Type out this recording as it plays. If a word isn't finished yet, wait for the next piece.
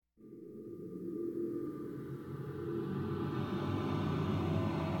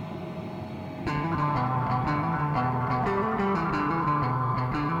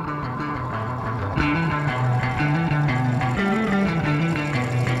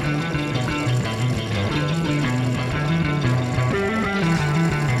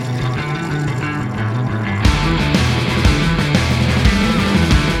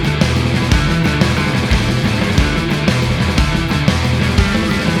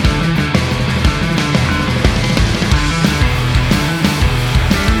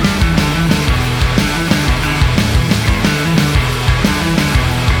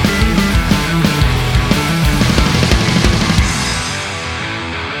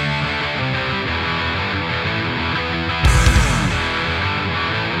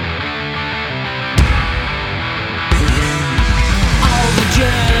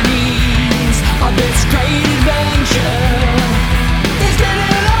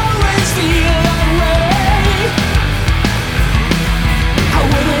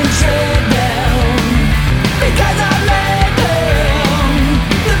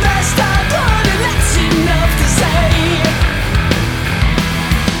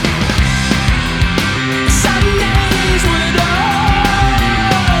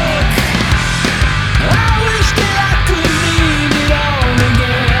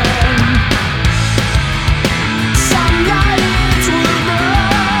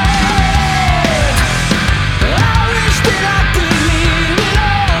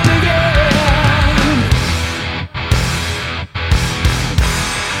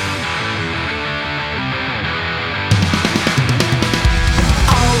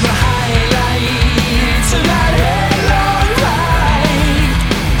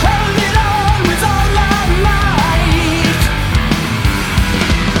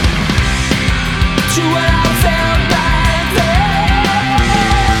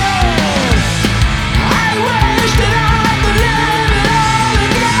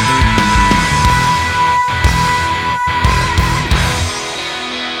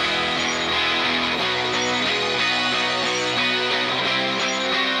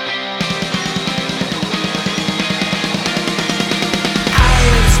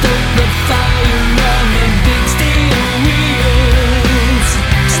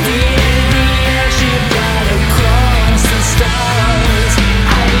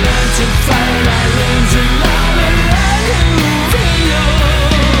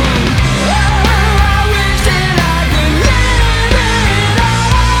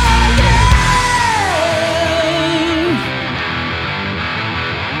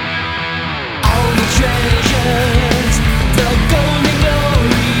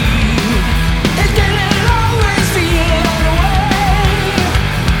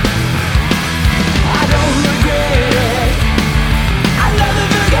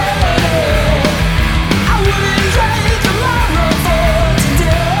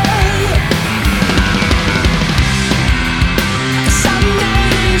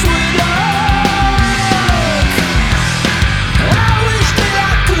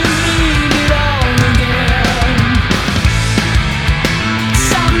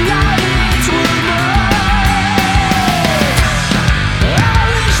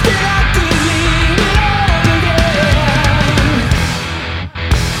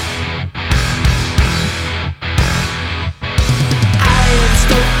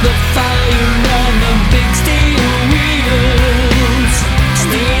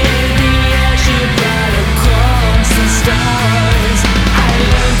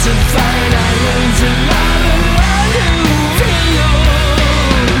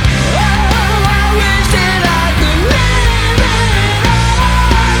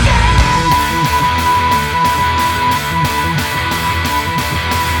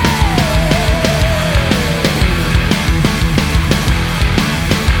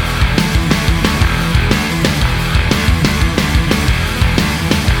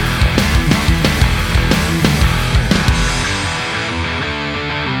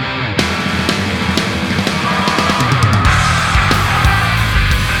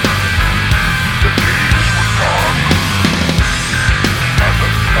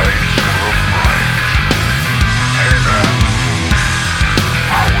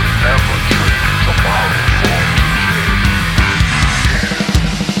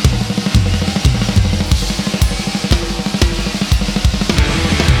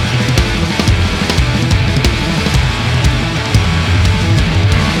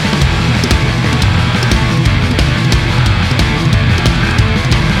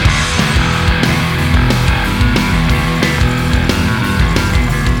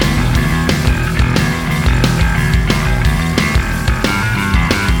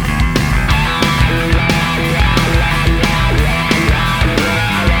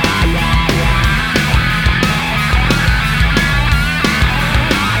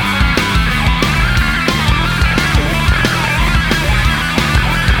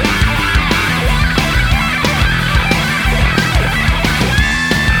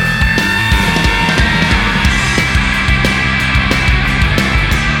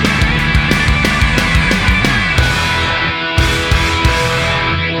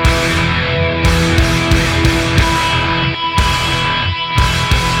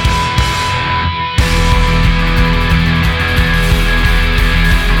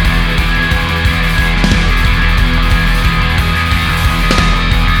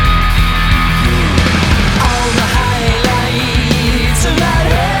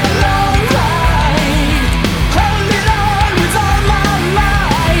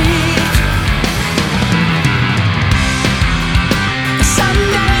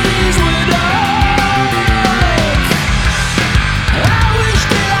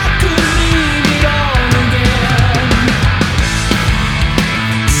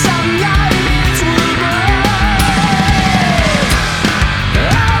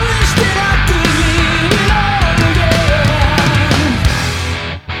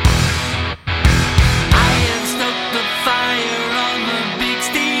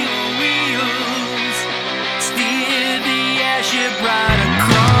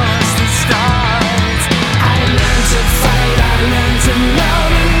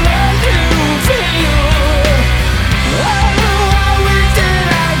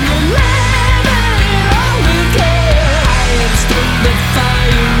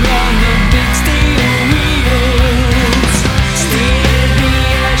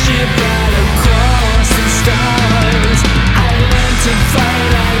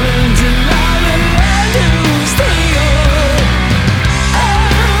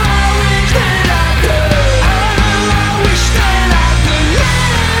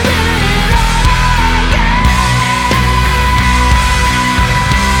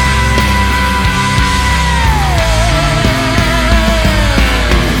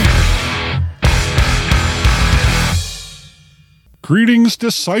Greetings,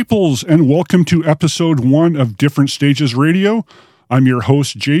 disciples, and welcome to episode 1 of Different Stages Radio. I'm your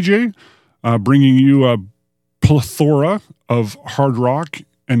host, JJ, bringing you a plethora of hard rock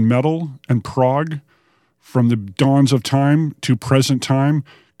and metal and prog from the dawns of time to present time,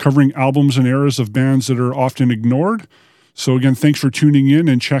 covering albums and eras of bands that are often ignored. So again, thanks for tuning in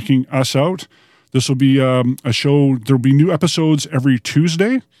and checking us out. This will be a show. There'll be new episodes every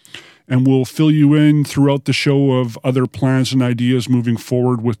Tuesday, and we'll fill you in throughout the show of other plans and ideas moving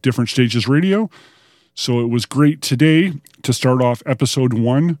forward with Different Stages Radio. So it was great today to start off episode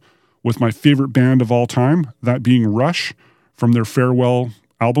 1 with my favorite band of all time, that being Rush, from their farewell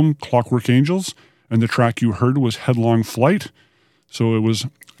album, Clockwork Angels, and the track you heard was Headlong Flight. So it was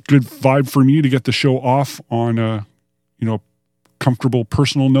a good vibe for me to get the show off on a, comfortable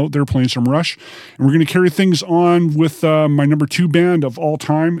personal note there, playing some Rush. And we're going to carry things on with my number 2 band of all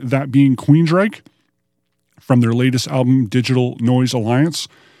time, that being Queensryche, from their latest album, Digital Noise Alliance.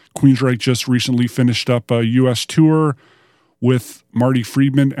 Queensryche just recently finished up a U.S. tour with Marty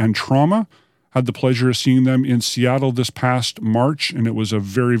Friedman and Trauma. Had the pleasure of seeing them in Seattle this past March, and it was a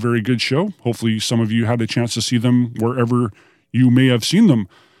very, very good show. Hopefully some of you had a chance to see them wherever you may have seen them.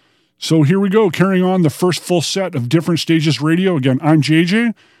 So here we go, carrying on the first full set of Different Stages Radio. Again, I'm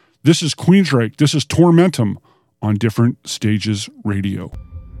JJ. This is Queensryche. This is Tormentum on Different Stages Radio.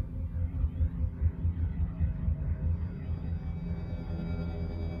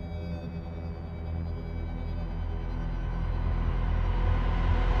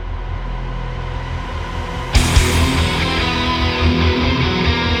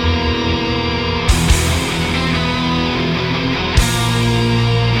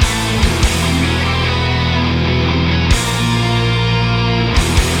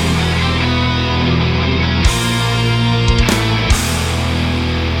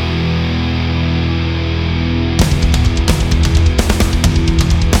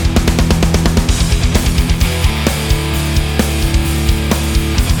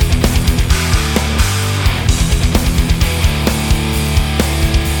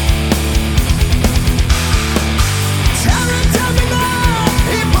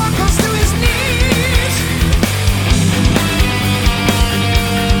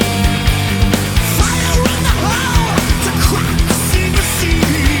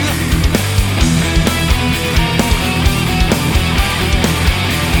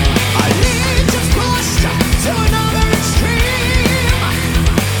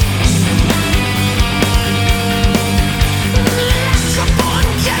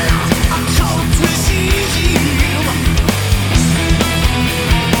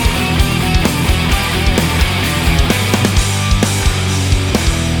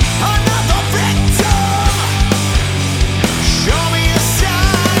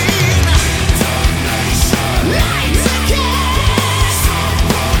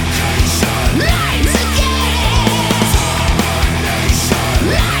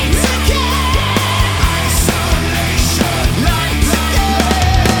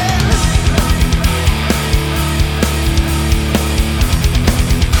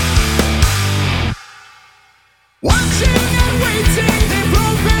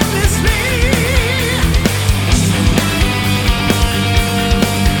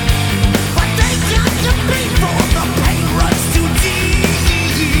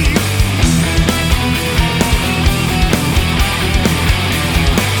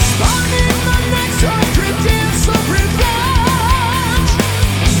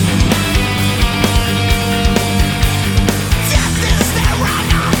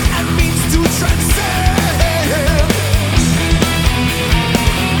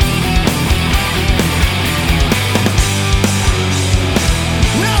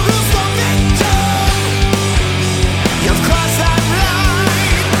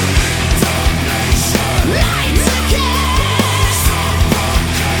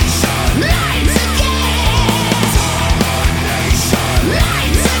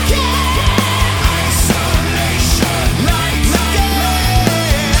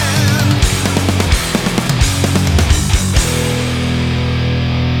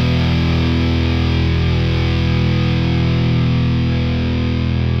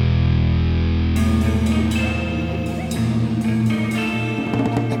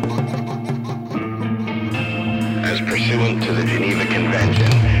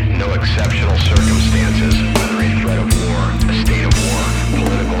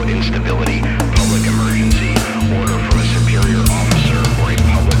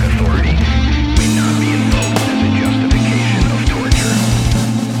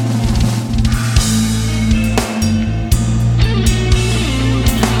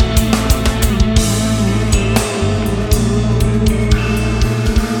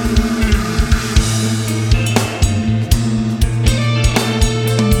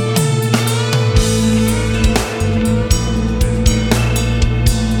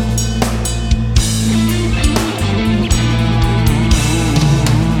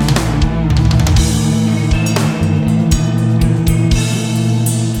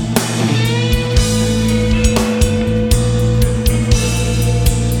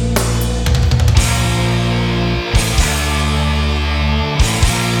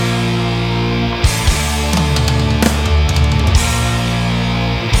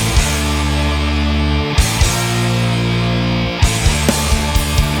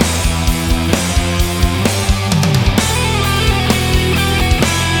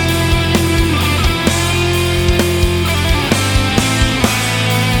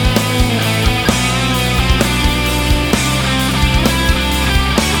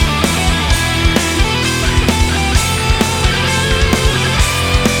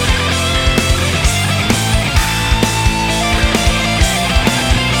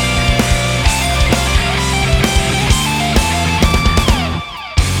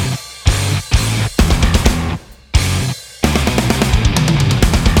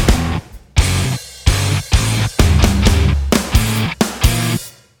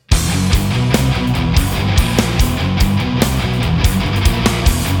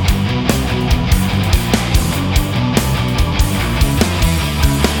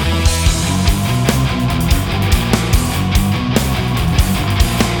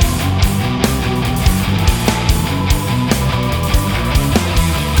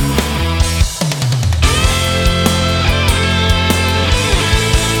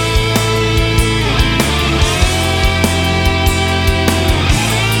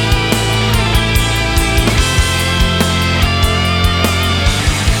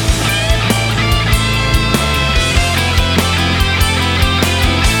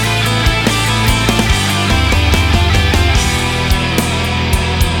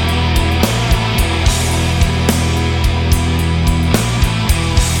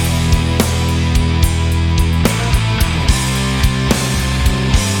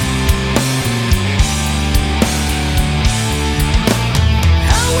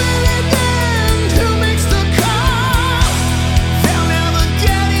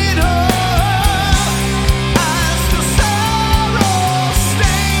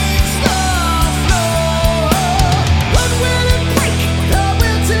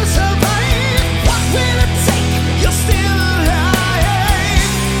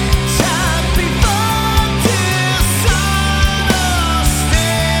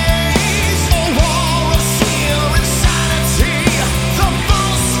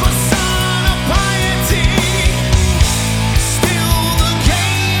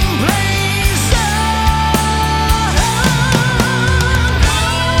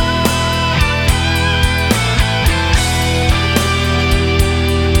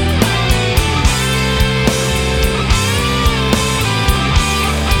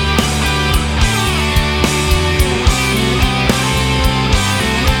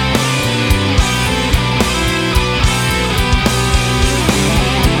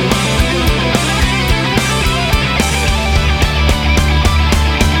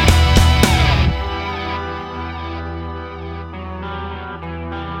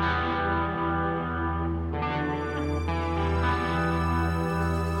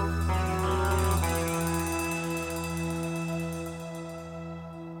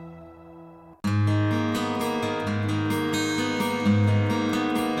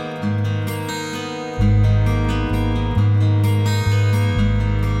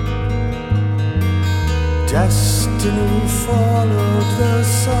 who followed the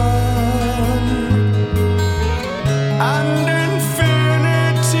sun, and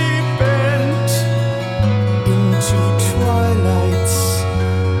infinity bent into twilight's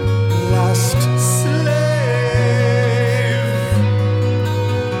last slave,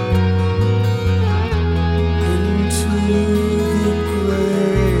 into the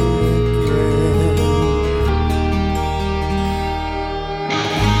gray again.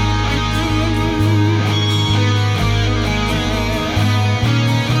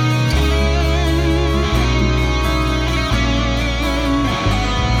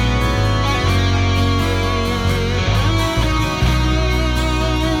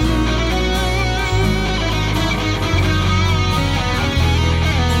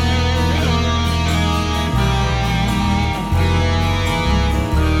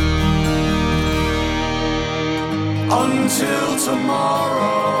 Until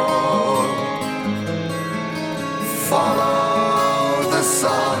tomorrow, follow the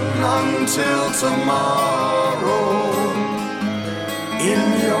sun until tomorrow in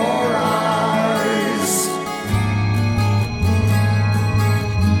your eyes.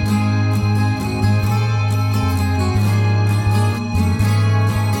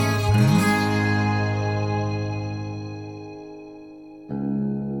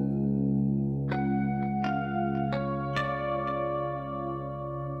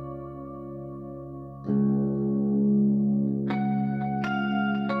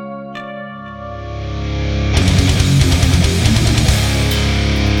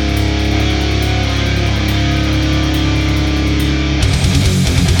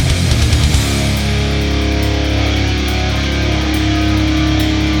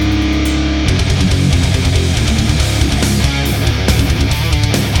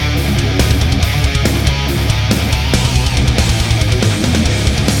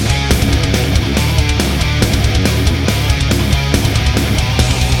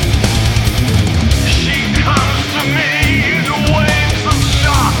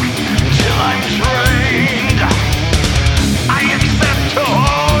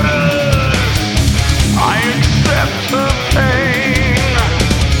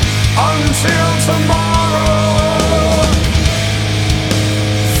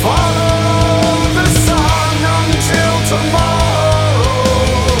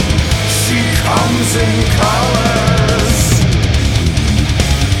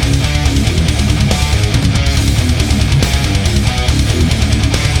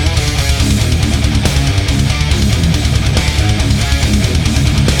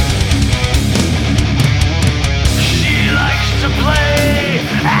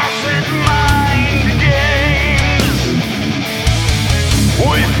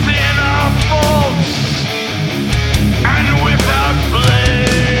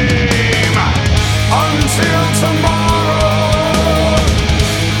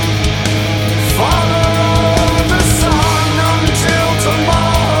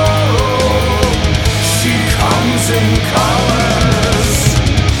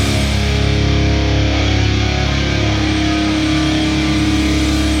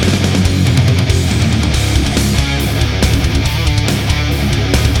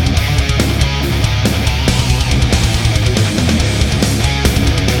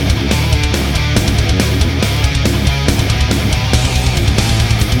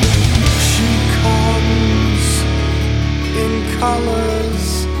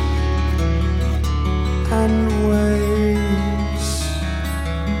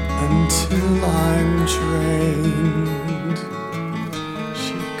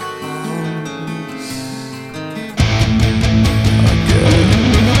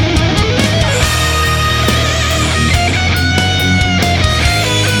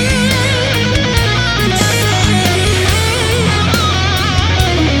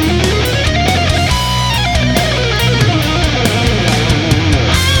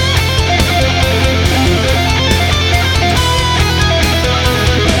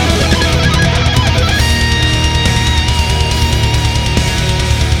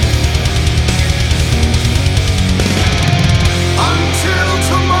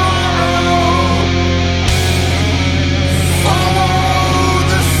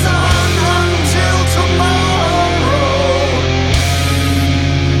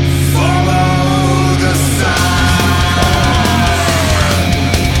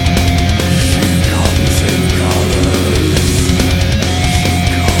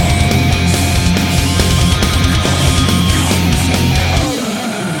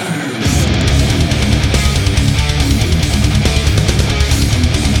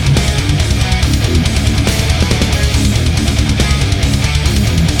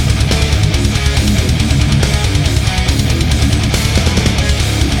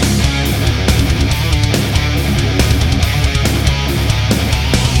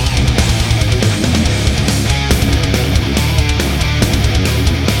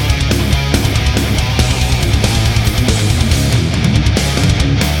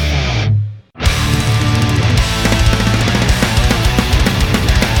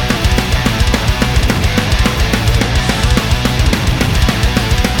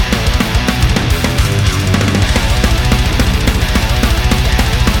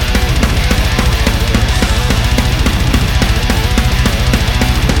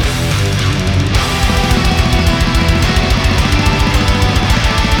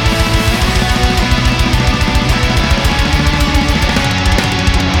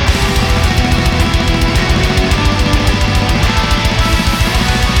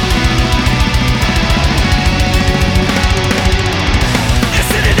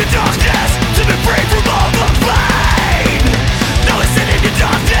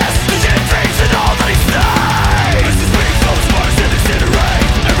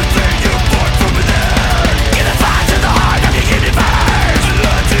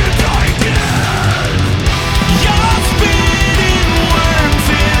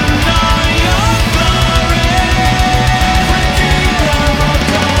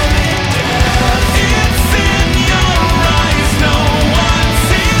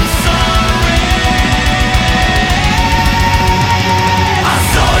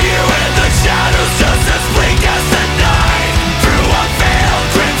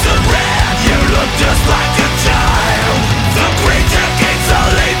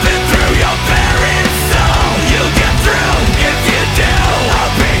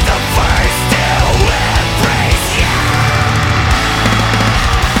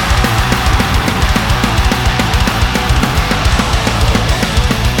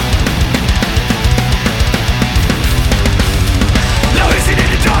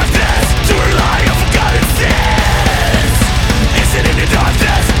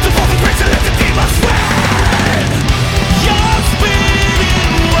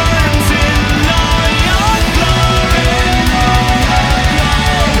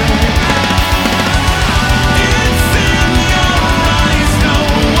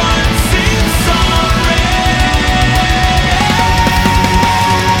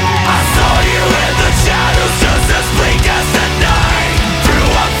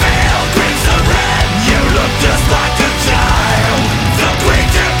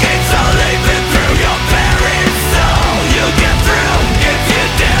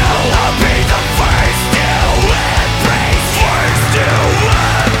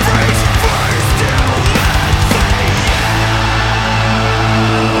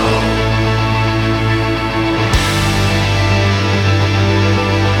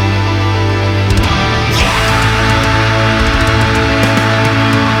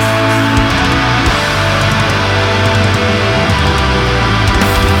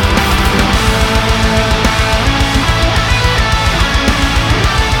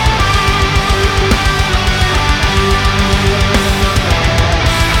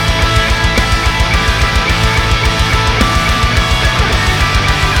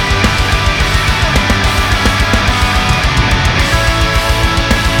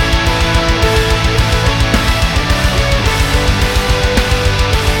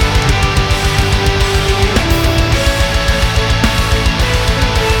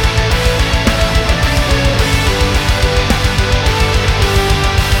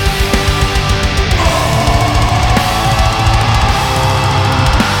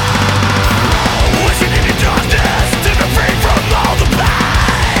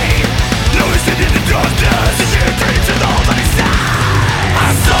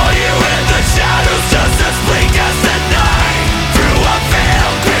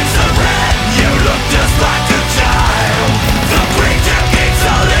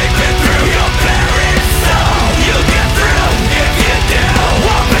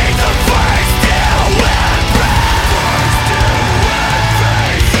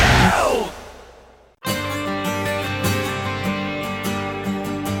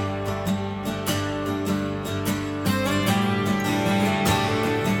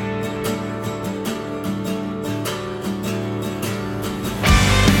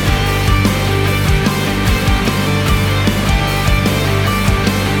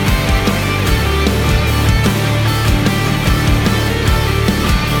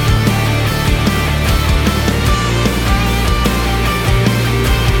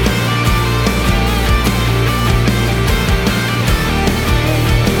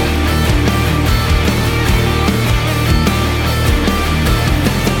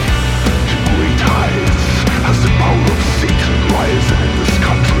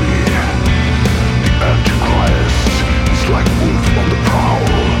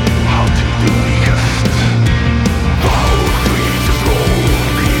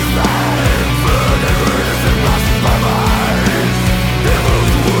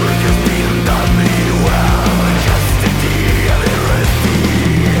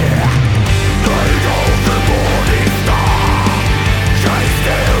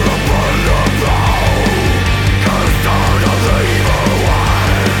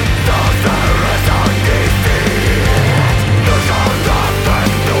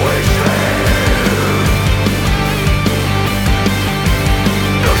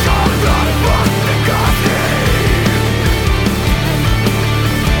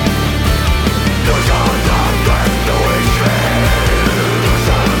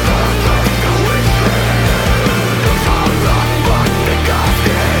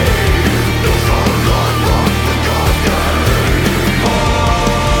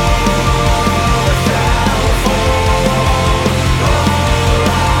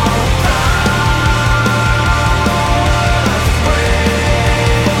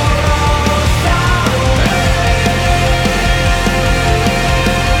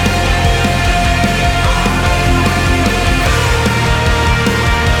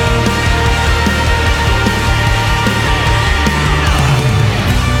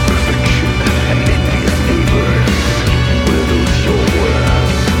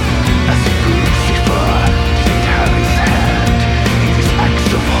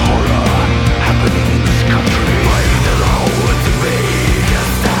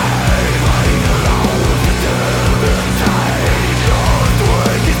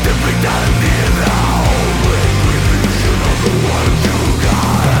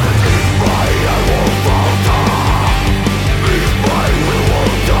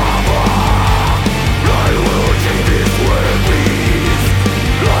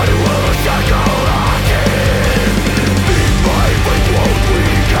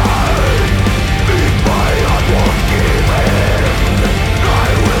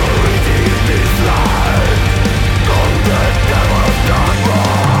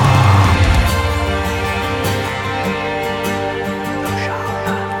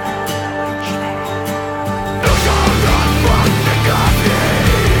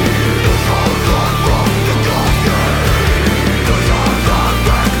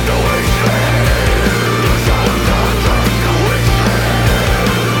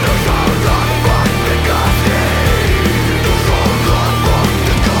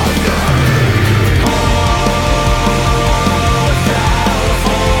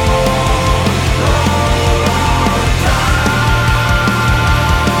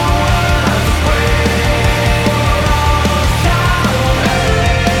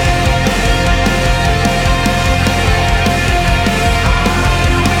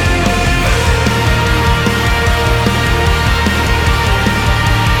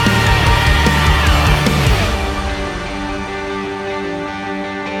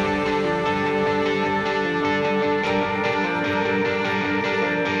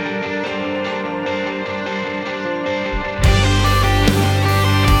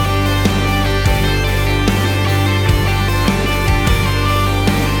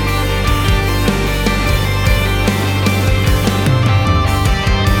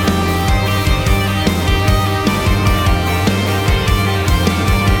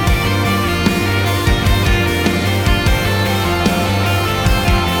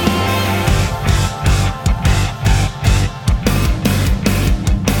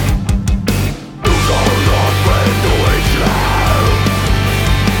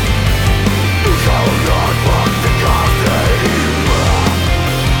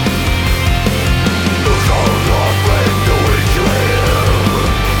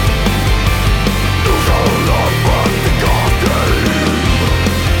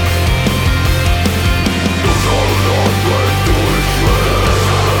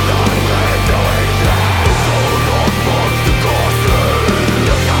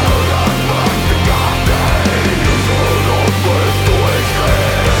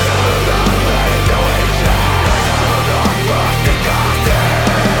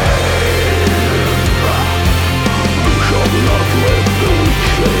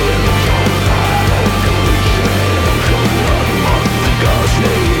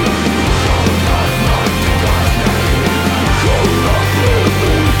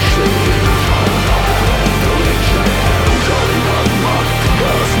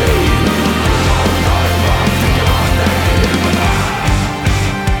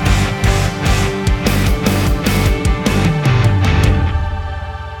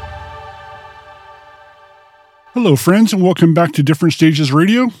 Hello, friends, and welcome back to Different Stages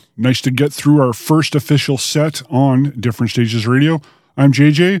Radio. Nice to get through our first official set on Different Stages Radio. I'm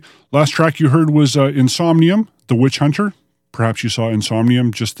JJ. Last track you heard was Insomnium, The Witch Hunter. Perhaps you saw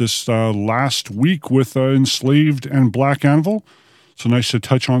Insomnium just this last week with Enslaved and Black Anvil. So nice to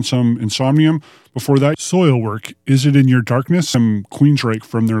touch on some Insomnium. Before that, Soilwork, Is It In Your Darkness? And Queensryche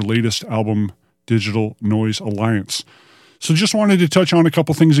from their latest album, Digital Noise Alliance. So just wanted to touch on a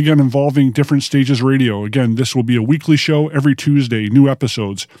couple things again involving Different Stages Radio. Again, this will be a weekly show every Tuesday, new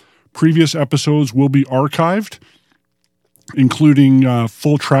episodes. Previous episodes will be archived, including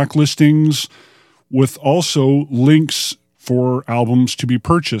full track listings with also links for albums to be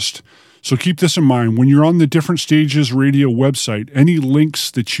purchased. So keep this in mind. When you're on the Different Stages Radio website, any links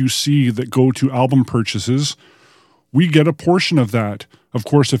that you see that go to album purchases, we get a portion of that. Of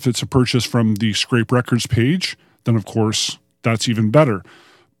course, if it's a purchase from the Scrape Records page, then of course that's even better.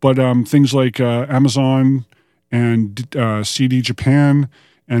 But things like Amazon and CD Japan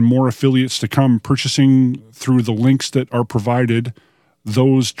and more affiliates to come, purchasing through the links that are provided,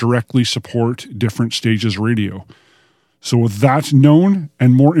 those directly support Different Stages Radio. So with that known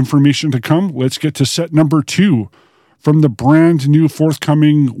and more information to come, let's get to set number 2 from the brand new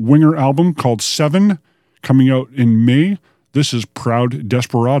forthcoming Winger album called 7, coming out in May. This is Proud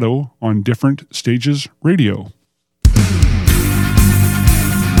Desperado on Different Stages Radio.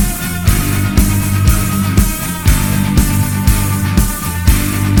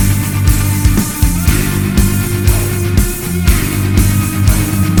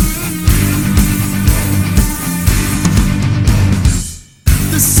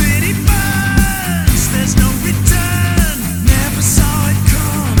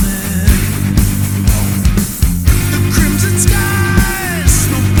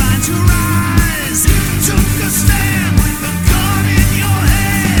 Took us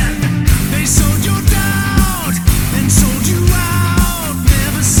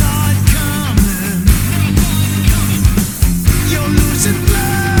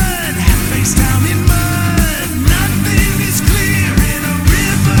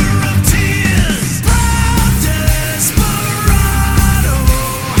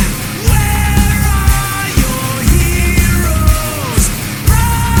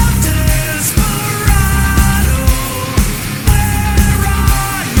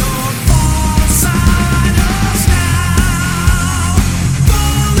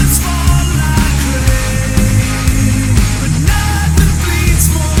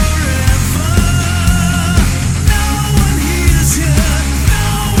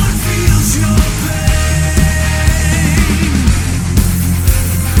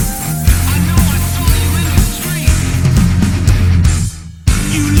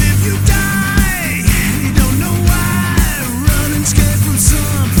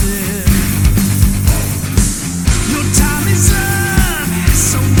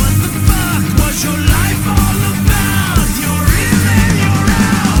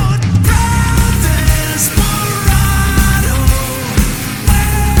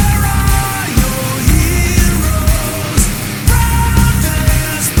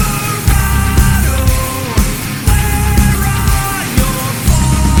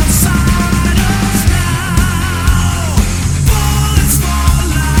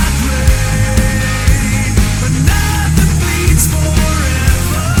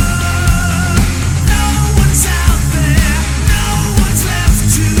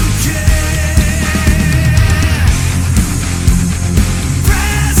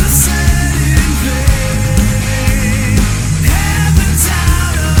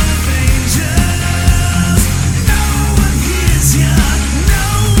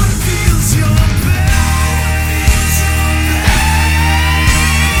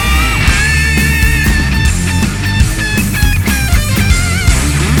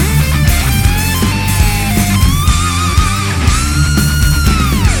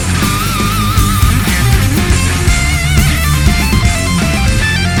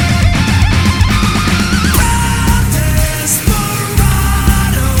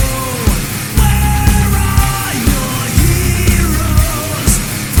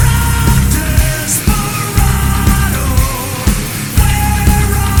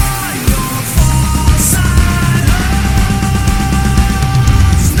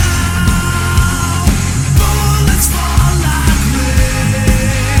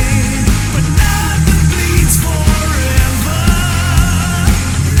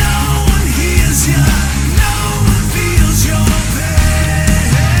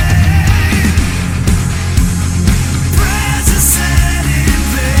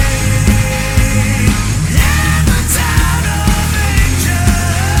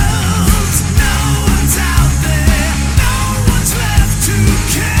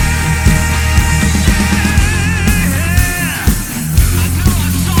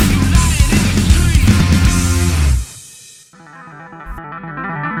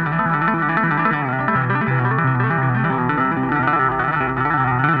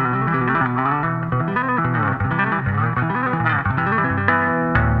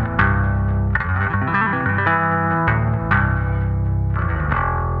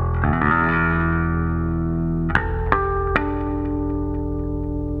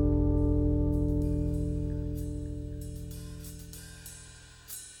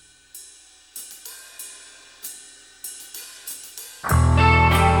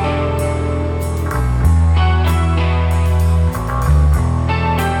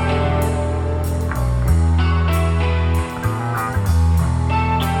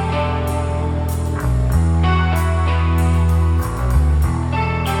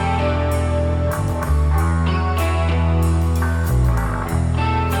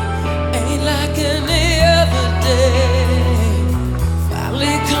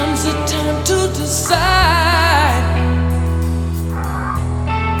time to decide.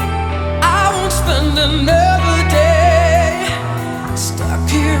 I won't spend another day stuck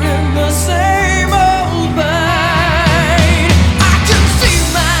here in the same old bind. I can see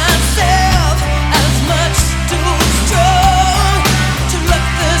myself as much too strong to let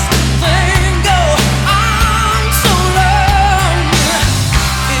this thing go on so long.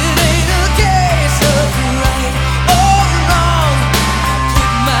 It ain't a case of right or wrong. I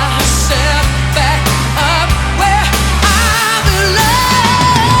put myself back up where I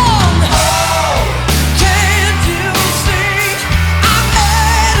belong. Oh, can't you see I've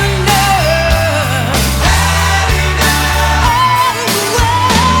had enough?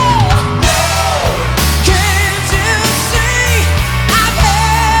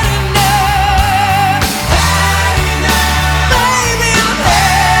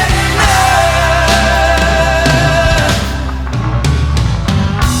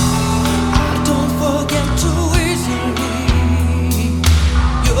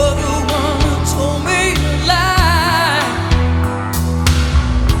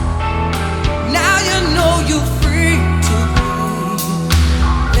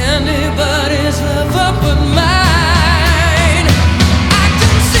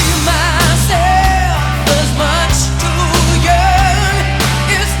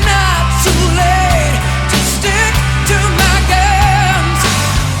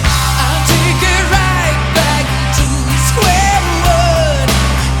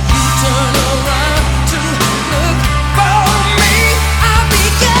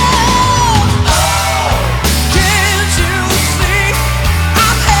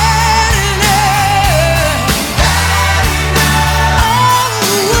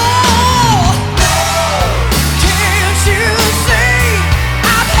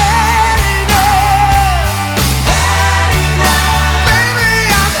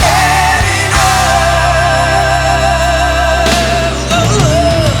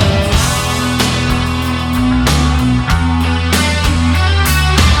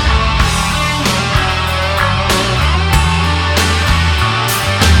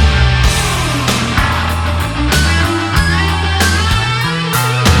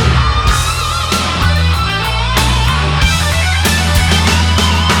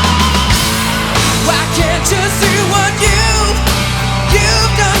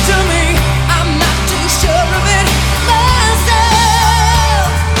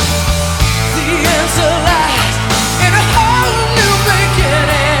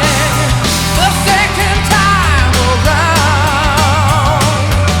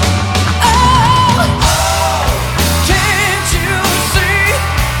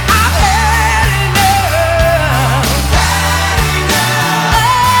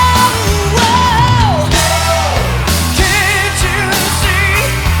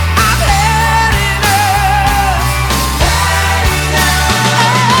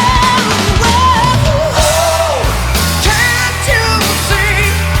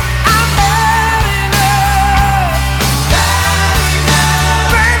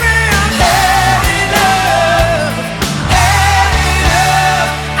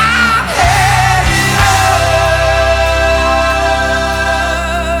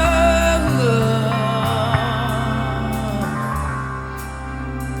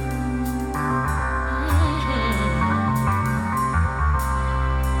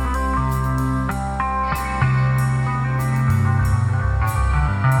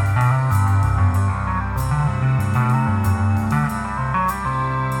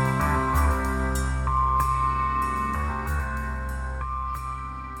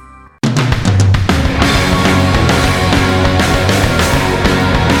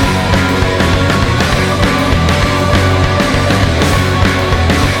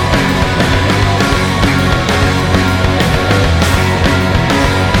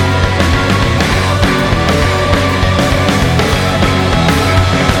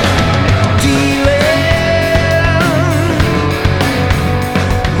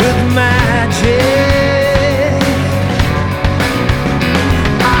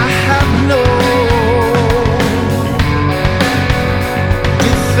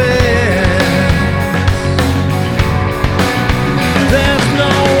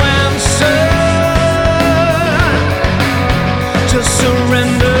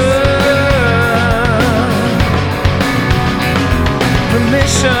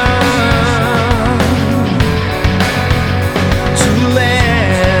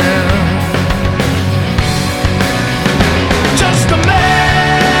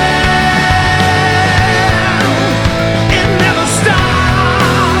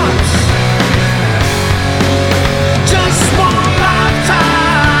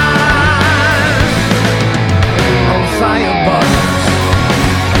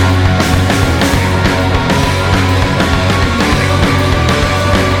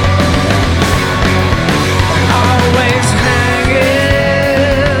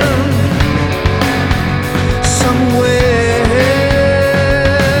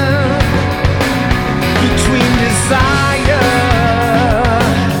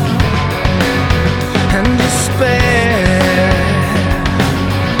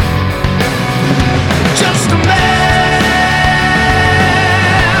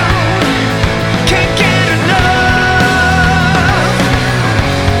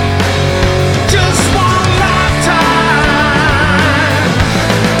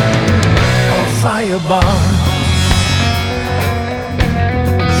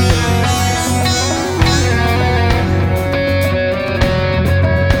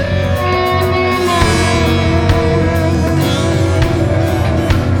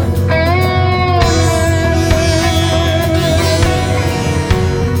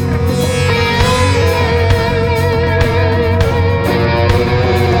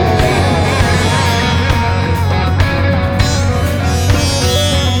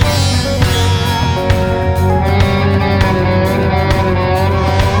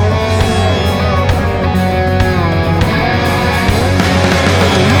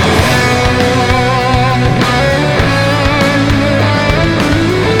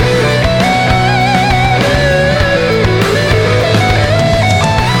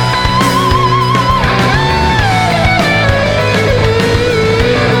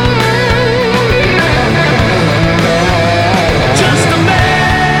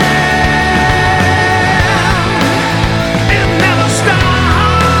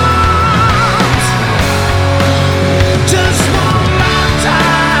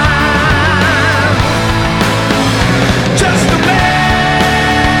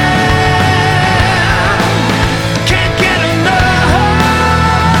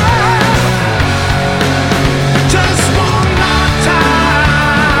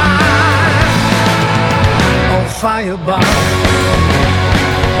 fire bomb.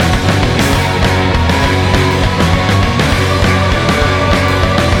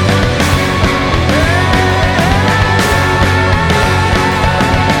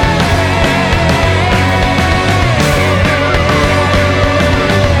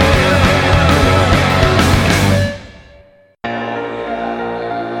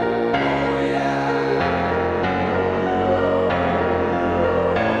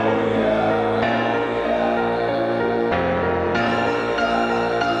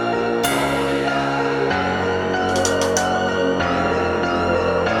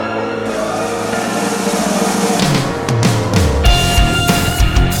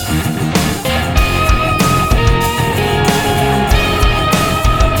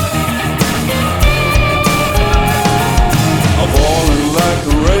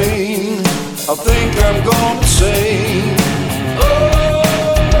 I think I'm gonna sing.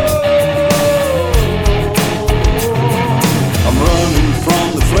 I'm running from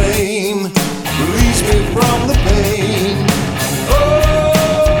the flame, release me from the pain.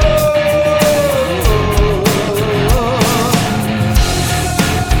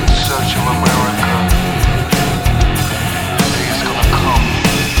 Search of America, the day is gonna come.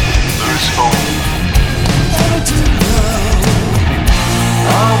 There is hope.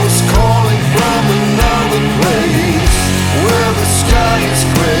 I was calling from another place where the sky is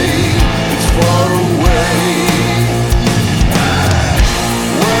gray, it's far away.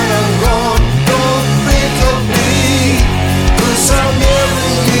 When I'm gone, don't think of me, 'cause I'll never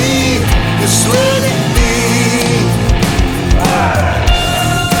leave, just let it be.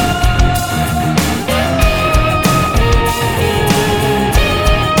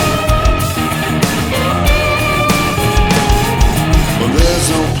 Well, there's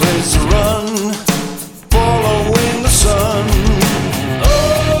no place to run, following the sun.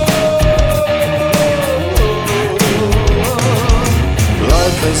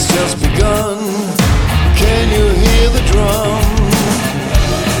 Life has just begun. Can you hear the drum?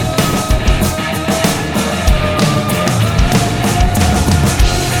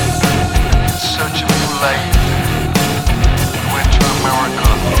 Searching for life, went to America.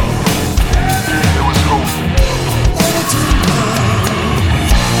 There was hope.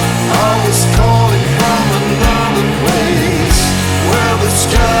 I was calling from another place where the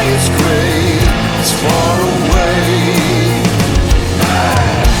sky is gray, it's far away.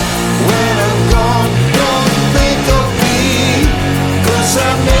 When I'm gone, don't think of me, 'cause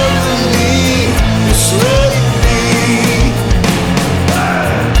I'll never leave, just let it be.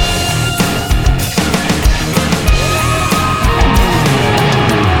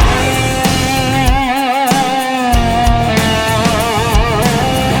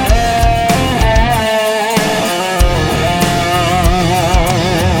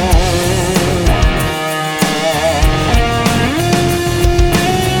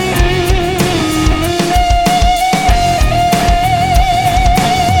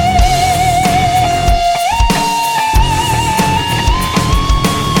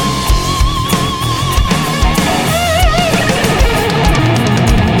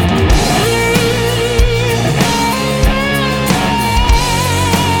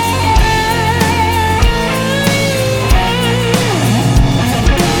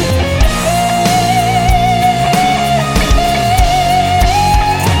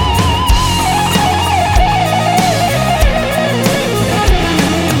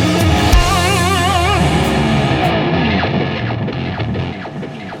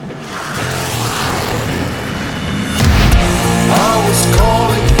 I was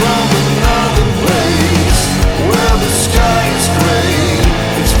calling from another place where the sky is gray,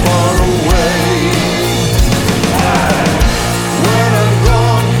 it's far away. When I'm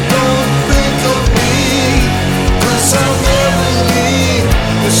gone, don't think of me, 'cause I'll never leave,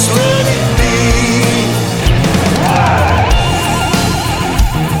 just let it be.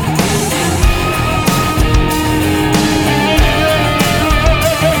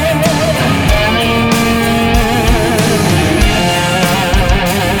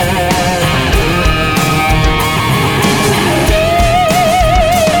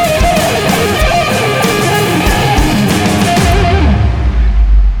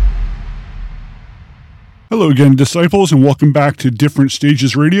 Hello again, disciples, and welcome back to Different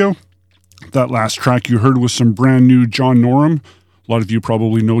Stages Radio. That last track you heard was some brand new John Norum. A lot of you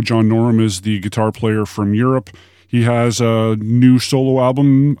probably know John Norum is the guitar player from Europe. He has a new solo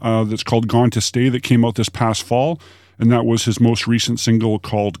album that's called Gone to Stay that came out this past fall, and that was his most recent single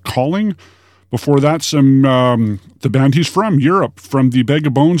called Calling. Before that, the band he's from, Europe, from the Bag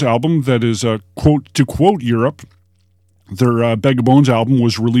of Bones album that is, to quote Europe, their Bag of Bones album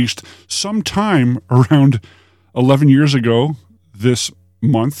was released sometime around 11 years ago this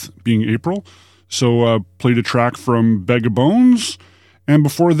month, being April. So played a track from Bag of Bones. And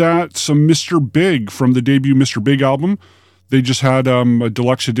before that, some Mr. Big from the debut Mr. Big album. They just had a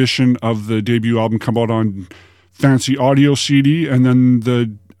deluxe edition of the debut album come out on Fancy Audio CD. And then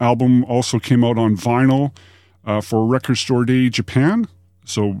the album also came out on vinyl for Record Store Day Japan.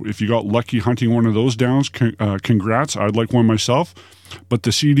 So if you got lucky hunting one of those down, congrats. I'd like one myself. But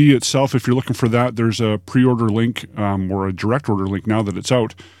the CD itself, if you're looking for that, there's a pre-order link or a direct order link now that it's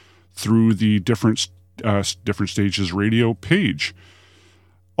out through the Different Stages Radio page.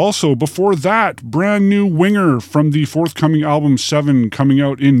 Also, before that, brand new Winger from the forthcoming album 7 coming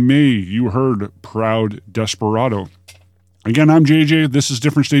out in May. You heard Proud Desperado. Again, I'm JJ. This is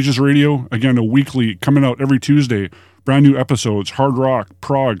Different Stages Radio. Again, a weekly coming out every Tuesday. Brand new episodes, hard rock,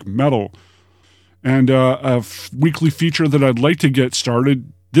 prog, metal. And a weekly feature that I'd like to get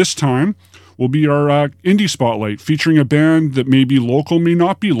started this time will be our Indie Spotlight, featuring a band that may be local, may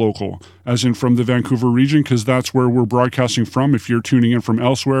not be local, as in from the Vancouver region, because that's where we're broadcasting from. If you're tuning in from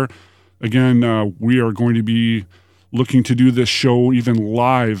elsewhere, again, we are going to be looking to do this show even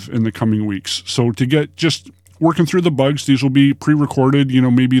live in the coming weeks. So to get just working through the bugs, these will be pre-recorded,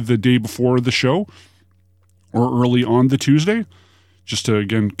 maybe the day before the show or early on the Tuesday, just to,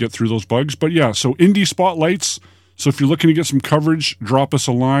 again, get through those bugs. But yeah, so Indie Spotlights. So if you're looking to get some coverage, drop us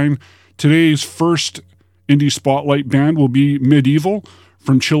a line. Today's first Indie Spotlight band will be Medieval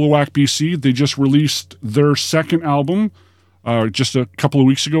from Chilliwack, BC. They just released their second album just a couple of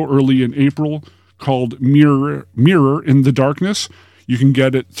weeks ago, early in April, called Mirror in the Darkness. You can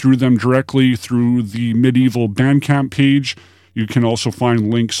get it through them directly through the Medieval Bandcamp page. You can also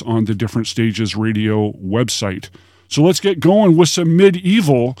find links on the Different Stages Radio website. So let's get going with some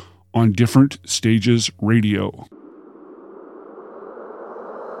Medieval on Different Stages Radio.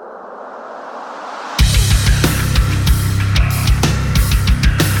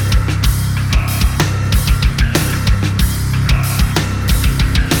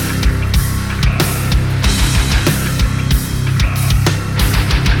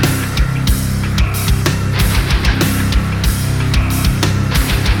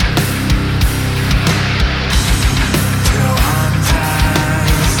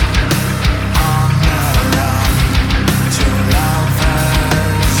 On the run.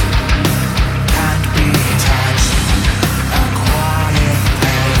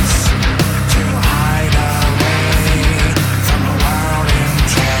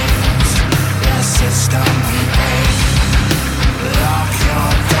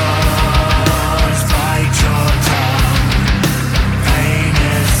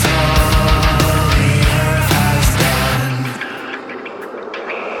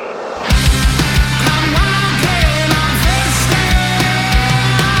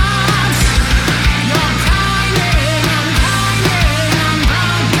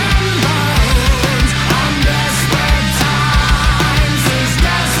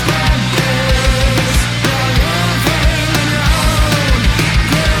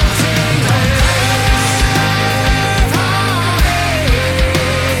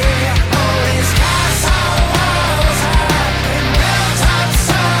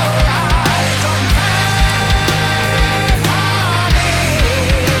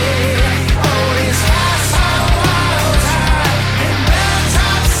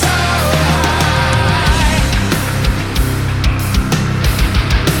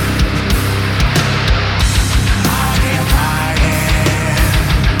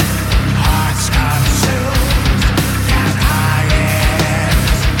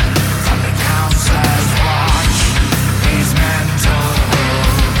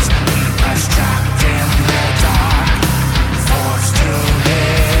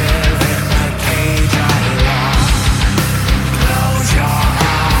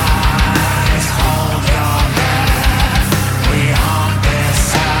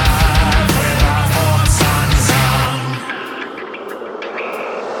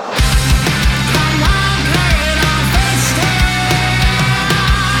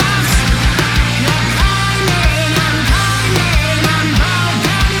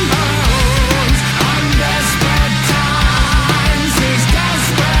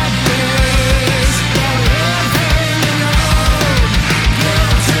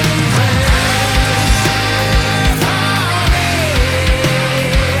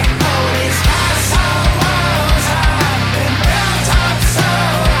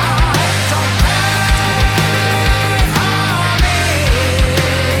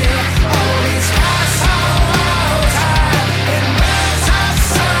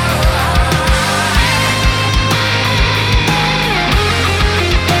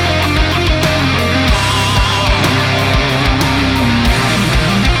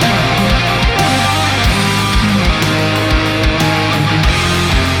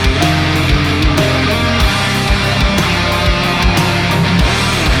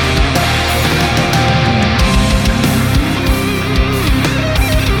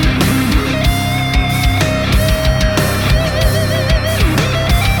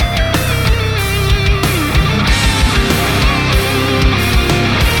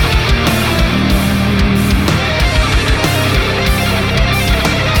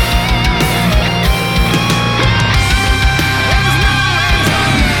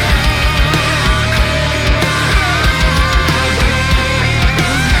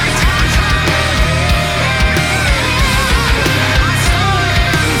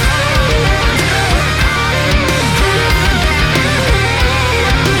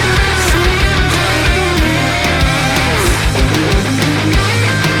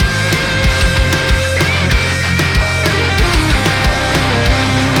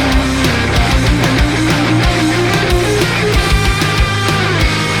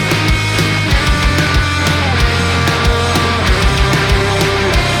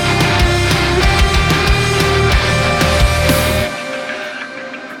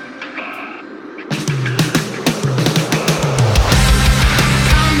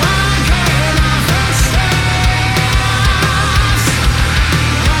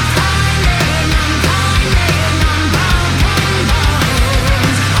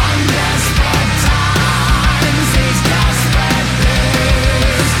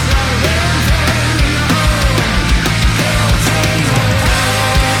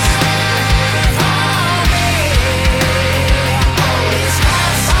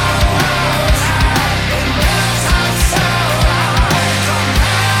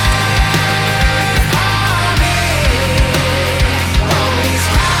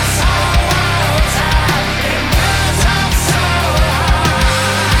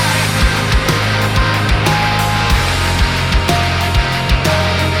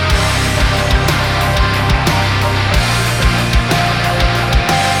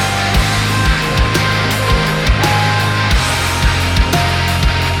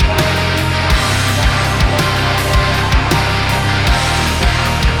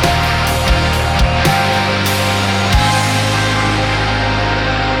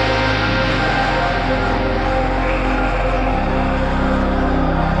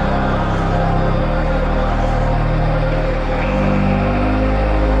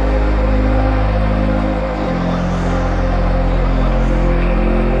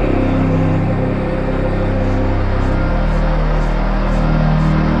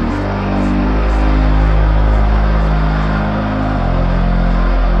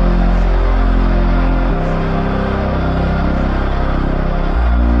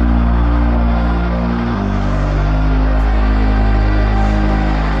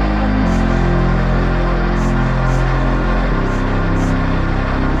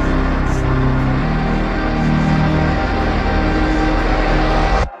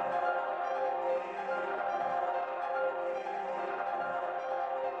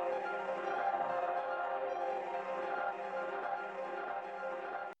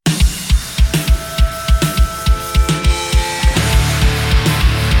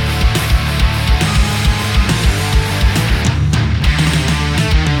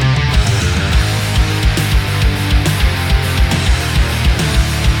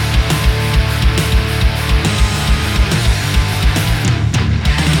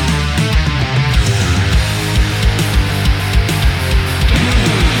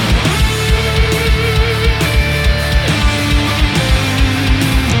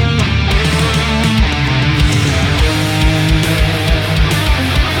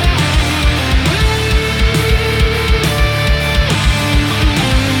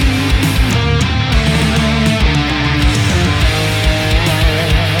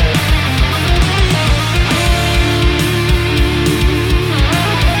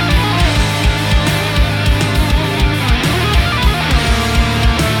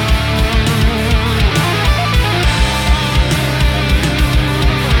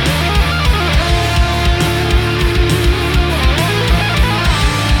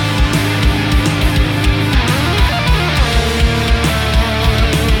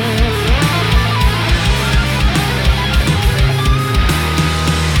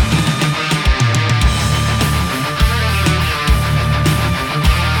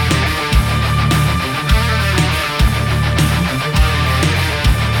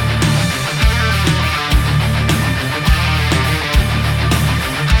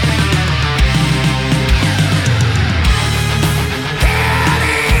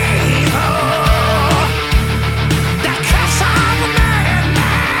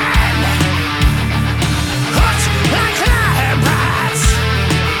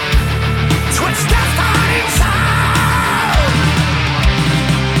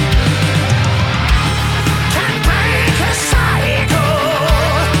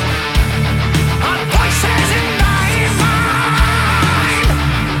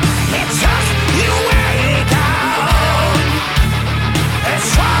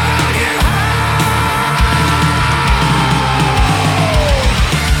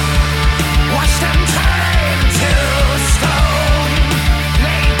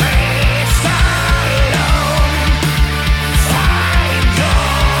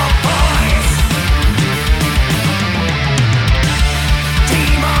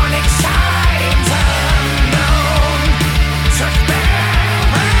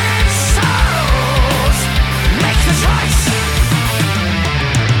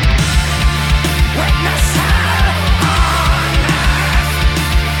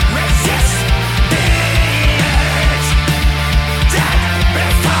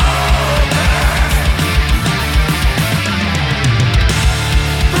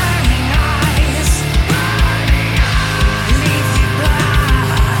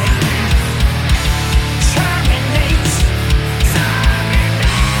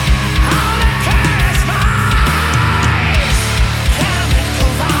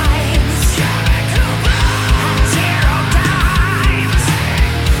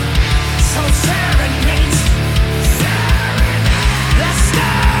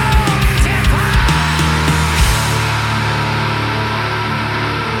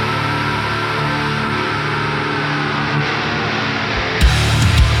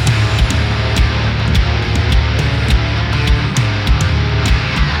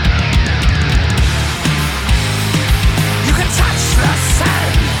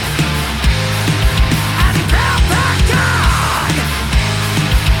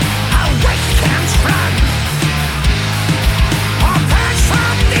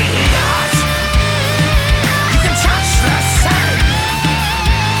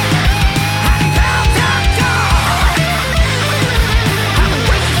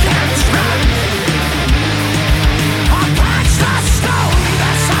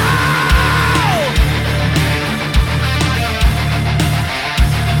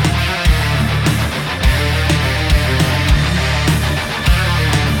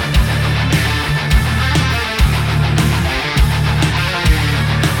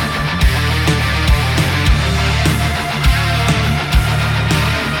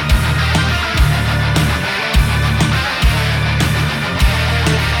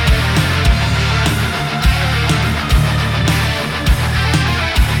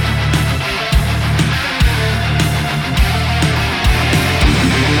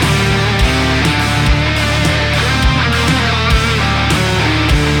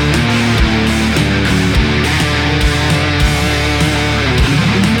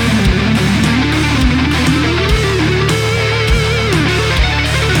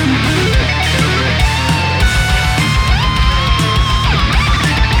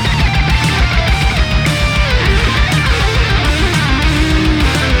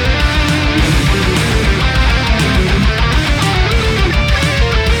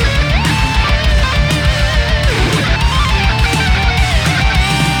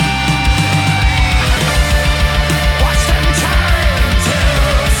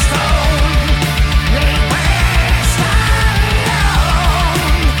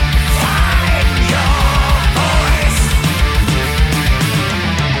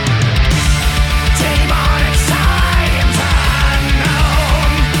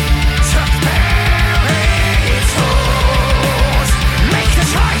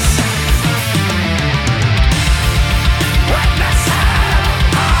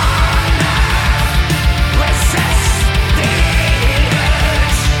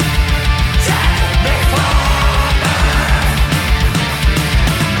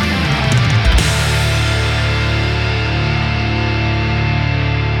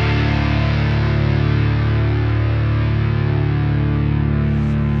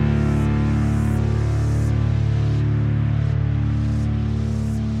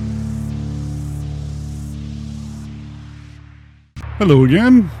 Hello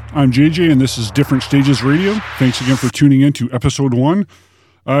again. I'm JJ, and this is Different Stages Radio. Thanks again for tuning in to episode 1.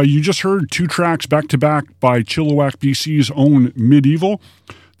 You just heard 2 tracks back-to-back by Chilliwack, BC's own Medieval.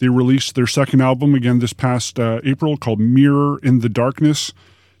 They released their second album again this past April called Mirror in the Darkness.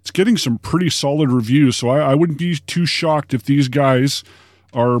 It's getting some pretty solid reviews, so I wouldn't be too shocked if these guys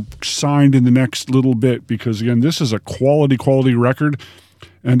are signed in the next little bit, because again, this is a quality record.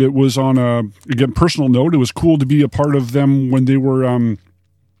 And it was on a, again, personal note, it was cool to be a part of them when they were one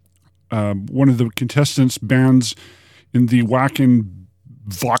of the contestants bands in the Wacken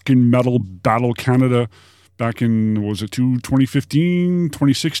Metal Battle Canada back in, 2015,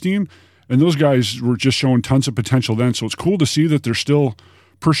 2016? And those guys were just showing tons of potential then. So it's cool to see that they're still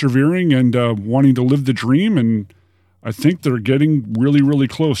persevering and wanting to live the dream. And I think they're getting really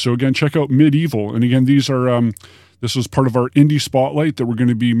close. So again, check out Medieval. And again, these are... This was part of our indie spotlight that we're going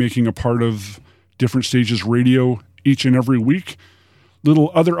to be making a part of Different Stages Radio each and every week. Little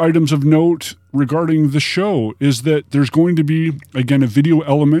other items of note regarding the show is that there's going to be, again, a video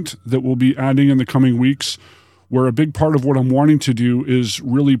element that we'll be adding in the coming weeks, where a big part of what I'm wanting to do is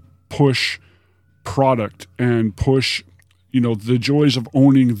really push product and push, the joys of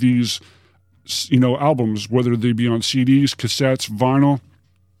owning these, albums, whether they be on CDs, cassettes, vinyl.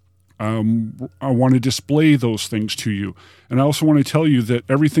 I want to display those things to you. And I also want to tell you that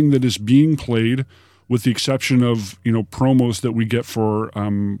everything that is being played, with the exception of, promos that we get for,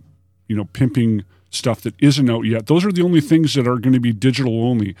 pimping stuff that isn't out yet, those are the only things that are going to be digital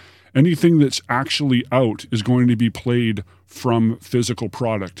only. Anything that's actually out is going to be played from physical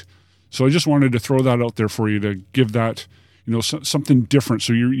product. So I just wanted to throw that out there for you to give that, something different.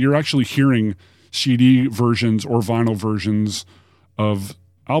 So you're actually hearing CD versions or vinyl versions of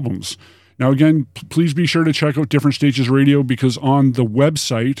albums. Now, again, please be sure to check out Different Stages Radio, because on the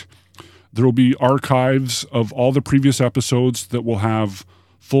website, there will be archives of all the previous episodes that will have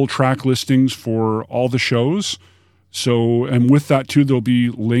full track listings for all the shows. So, and with that too, there'll be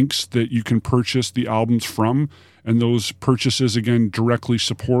links that you can purchase the albums from. And those purchases, again, directly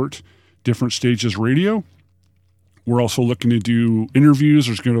support Different Stages Radio. We're also looking to do interviews.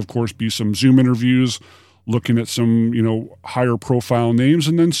 There's going to, of course, be some Zoom interviews, looking at some, higher profile names,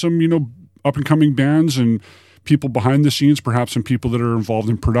 and then some, up and coming bands and people behind the scenes, perhaps some people that are involved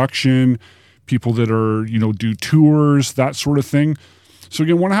in production, people that are, do tours, that sort of thing. So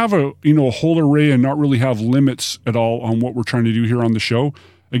again, want to have a, a whole array and not really have limits at all on what we're trying to do here on the show.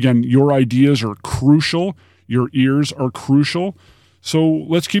 Again, your ideas are crucial. Your ears are crucial. So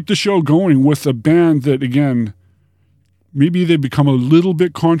let's keep the show going with a band that, again, maybe they become a little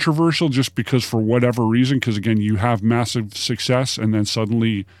bit controversial just because for whatever reason, because again, you have massive success and then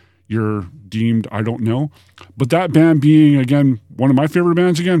suddenly you're deemed, I don't know. But that band being, again, one of my favorite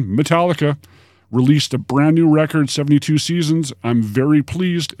bands, again, Metallica, released a brand new record, 72 Seasons. I'm very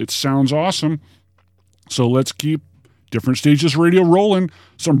pleased. It sounds awesome. So let's keep Different Stages Radio rolling.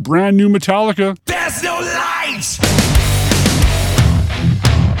 Some brand new Metallica. There's no light!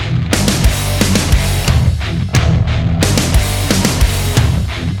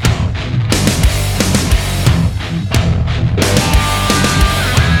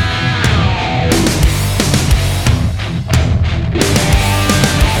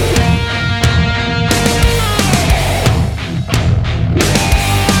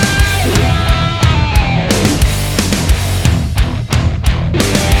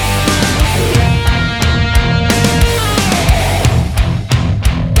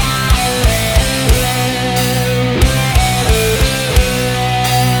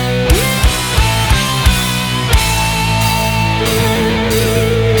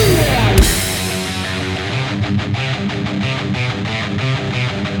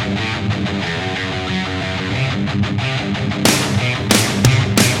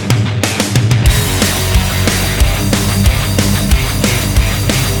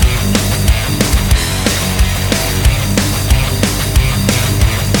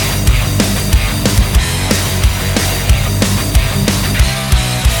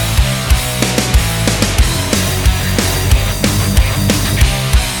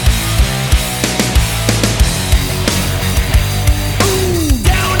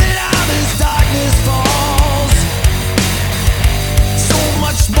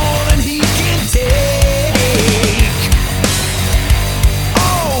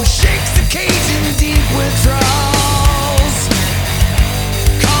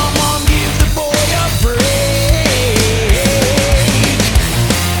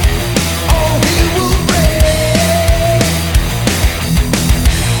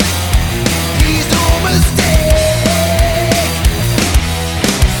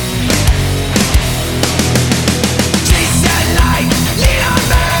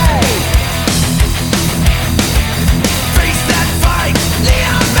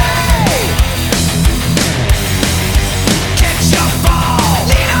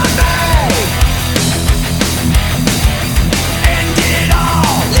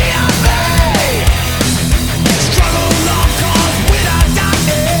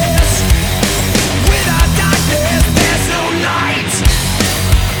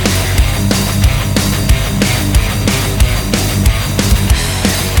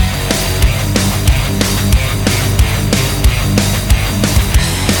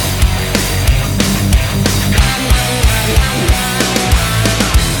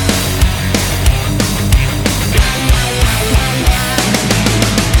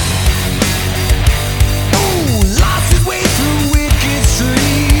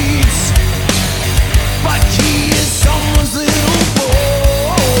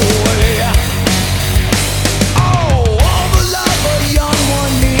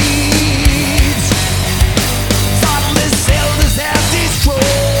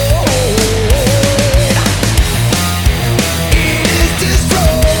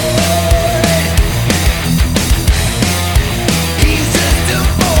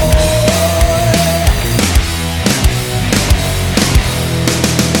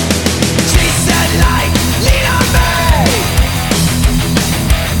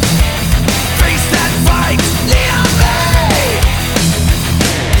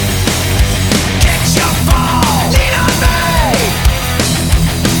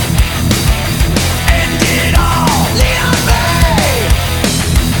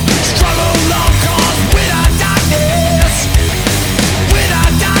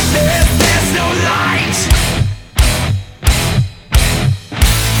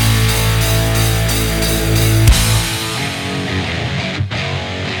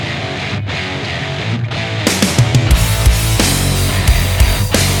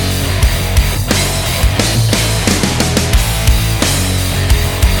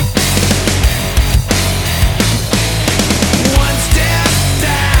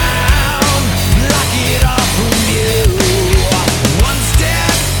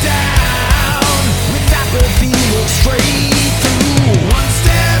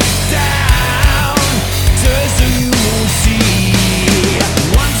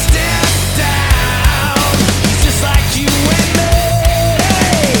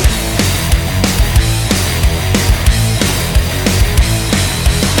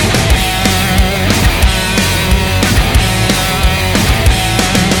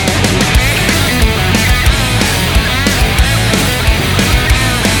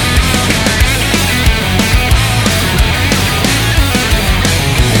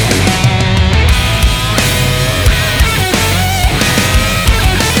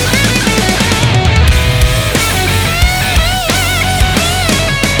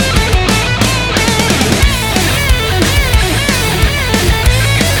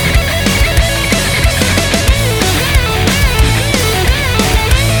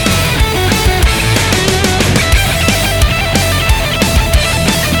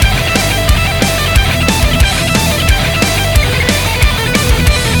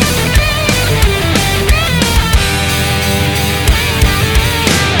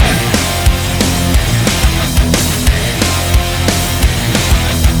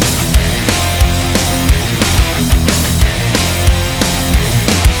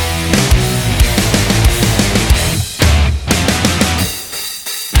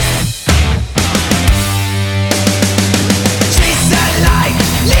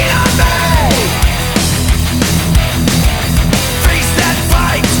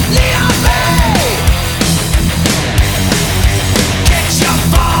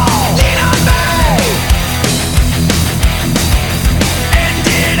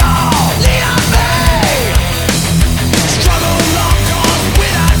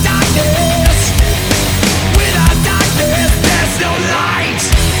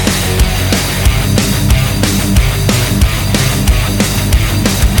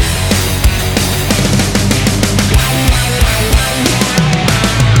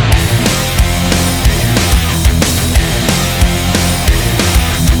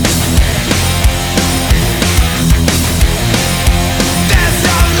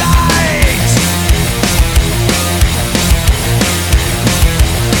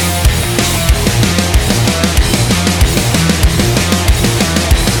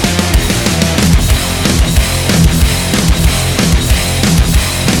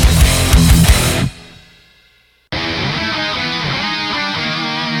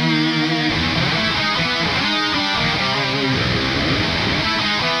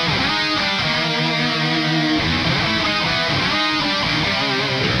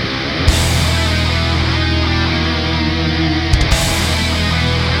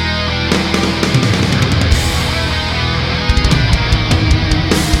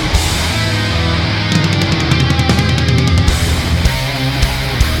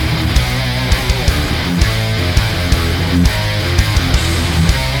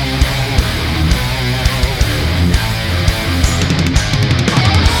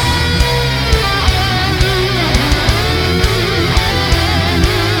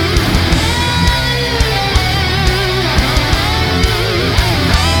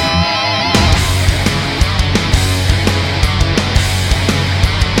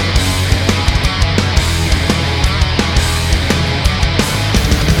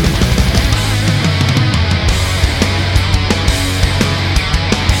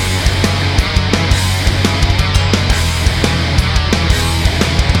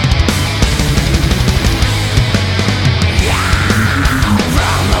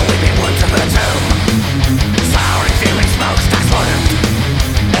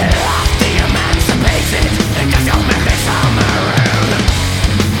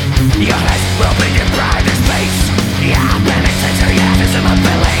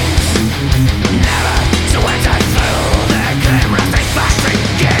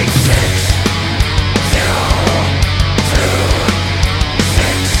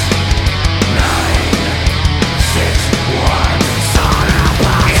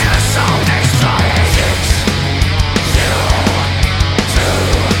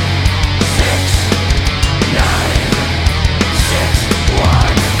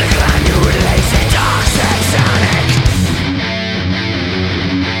 Dark satanic.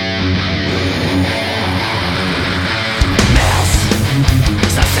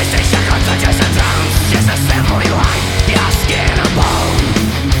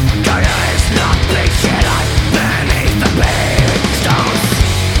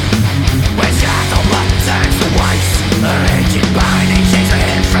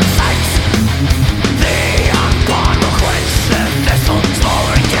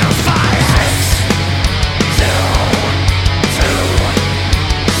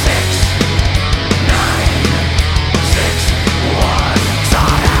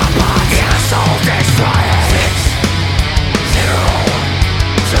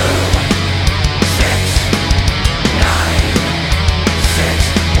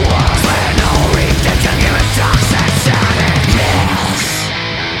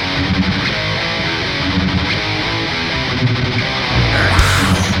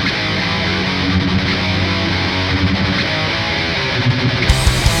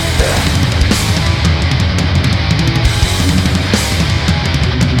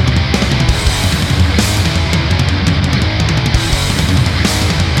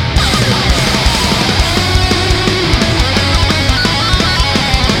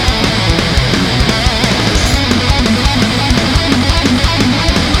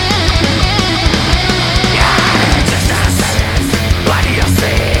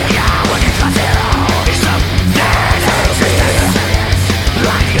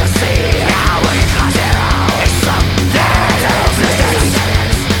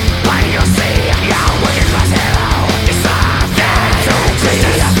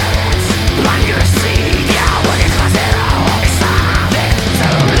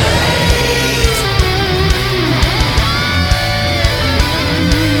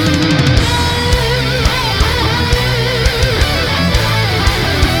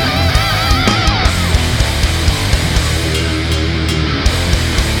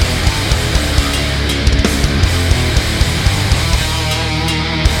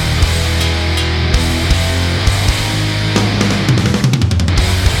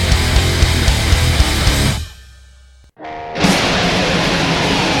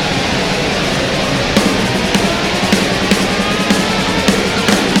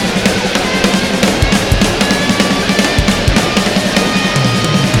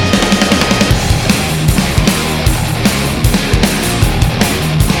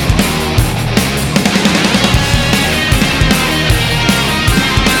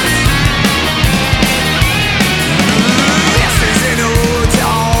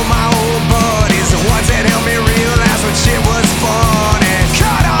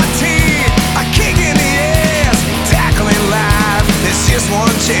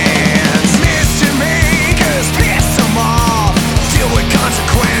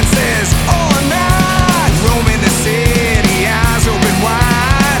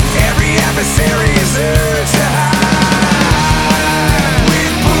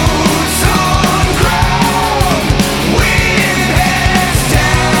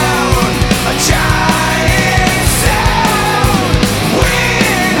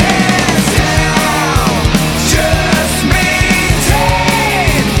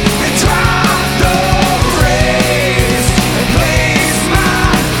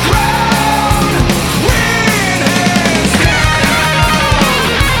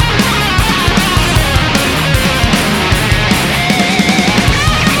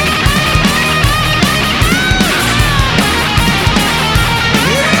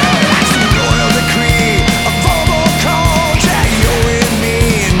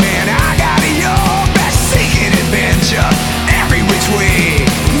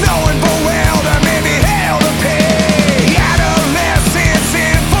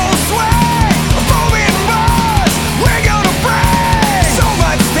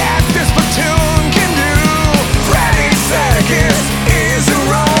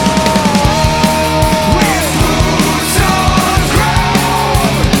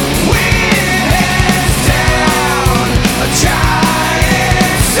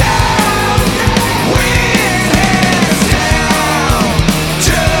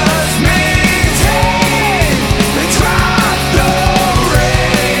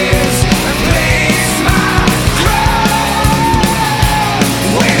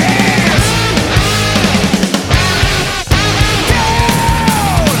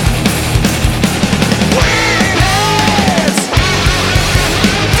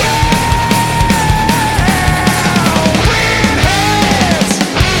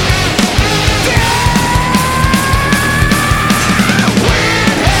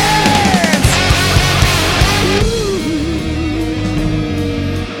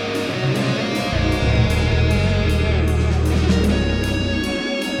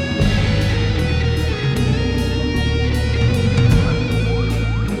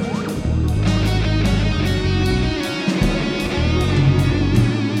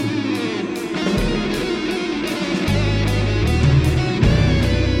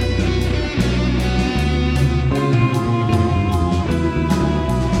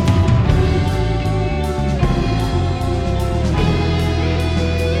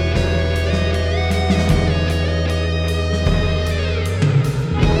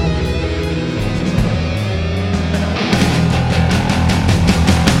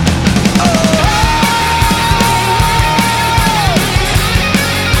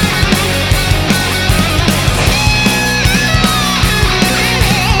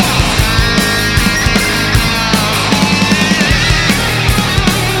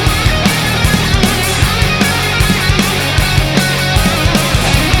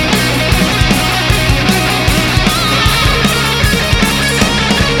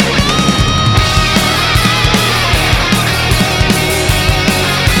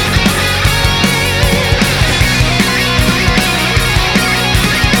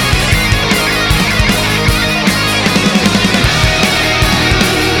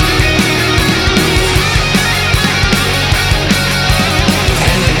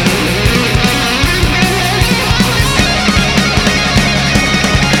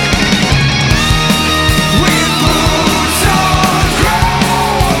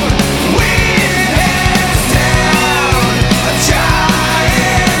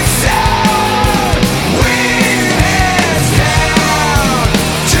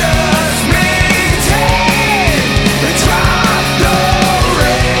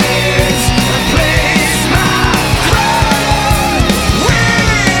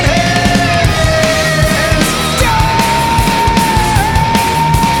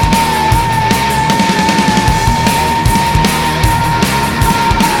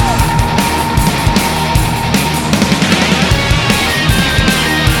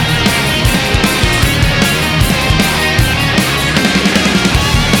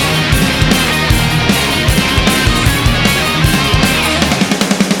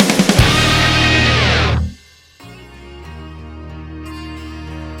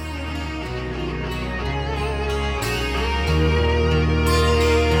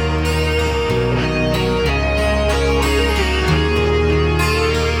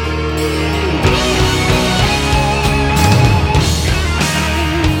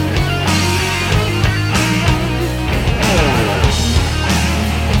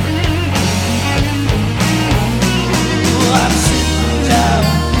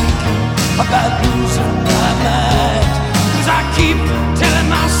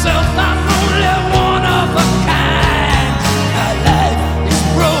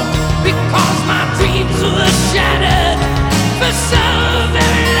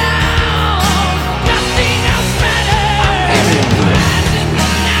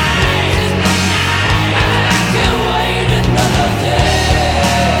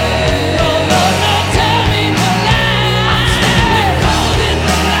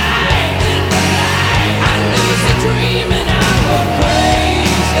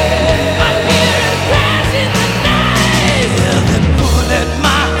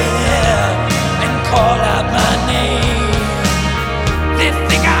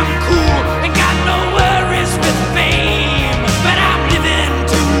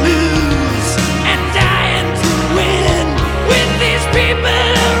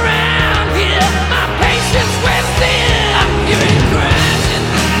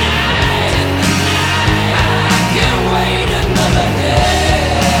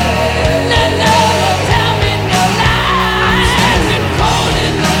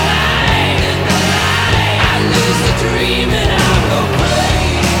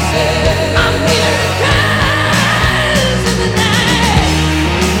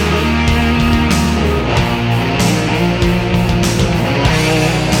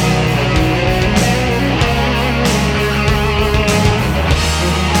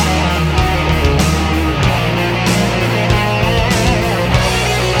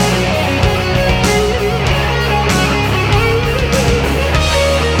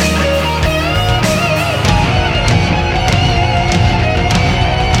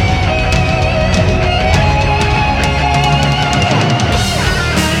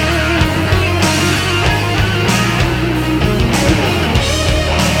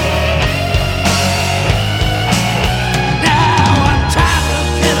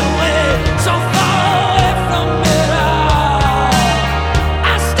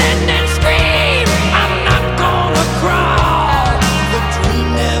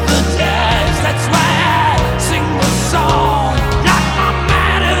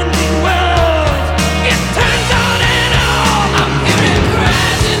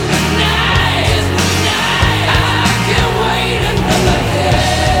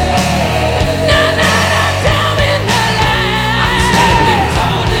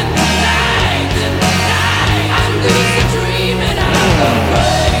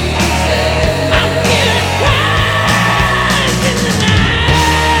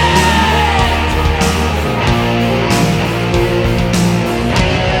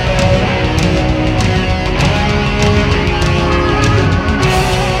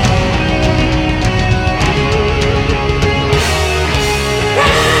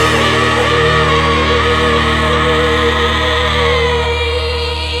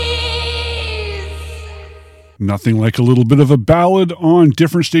 Nothing like a little bit of a ballad on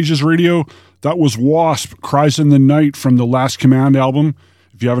Different Stages Radio. That was Wasp, Cries in the Night from the Last Command album.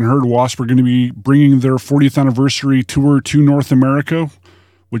 If you haven't heard, Wasp are going to be bringing their 40th anniversary tour to North America,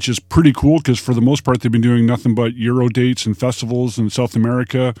 which is pretty cool because for the most part, they've been doing nothing but Euro dates and festivals in South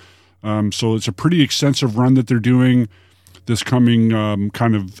America. So it's a pretty extensive run that they're doing this coming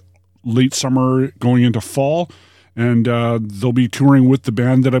kind of late summer going into fall. And they'll be touring with the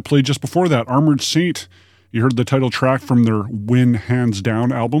band that I played just before that, Armored Saint. You heard the title track from their Win Hands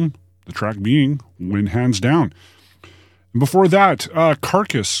Down album, the track being Win Hands Down. And before that,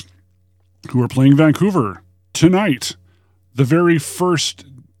 Carcass, who are playing Vancouver tonight. The very first,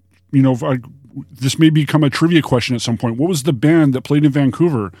 this may become a trivia question at some point. What was the band that played in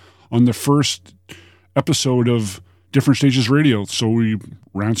Vancouver on the first episode of Different Stages Radio? So we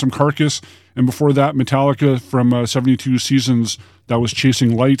ran some Carcass. And before that, Metallica from 72 Seasons, that was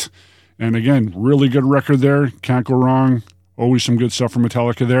Chasing Light. And again, really good record there. Can't go wrong. Always some good stuff from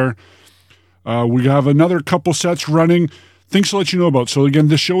Metallica there. We have another couple sets running. Things to let you know about. So again,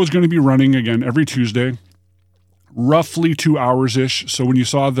 this show is going to be running again every Tuesday, roughly 2 hours-ish. So when you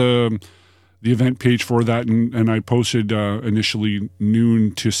saw the event page for that, and I posted initially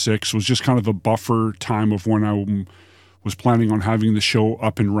noon to 6, was just kind of a buffer time of when I was planning on having the show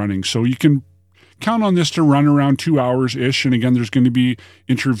up and running. So you can count on this to run around 2 hours-ish. And again, there's going to be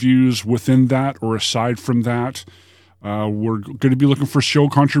interviews within that or aside from that. We're going to be looking for show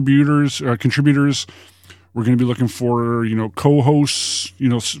contributors. We're going to be looking for, co-hosts,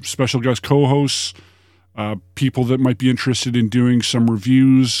 special guest co-hosts, people that might be interested in doing some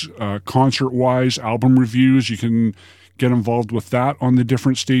reviews, concert-wise, album reviews. You can get involved with that on the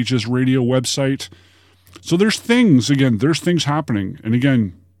Different Stages Radio website. So there's things happening. And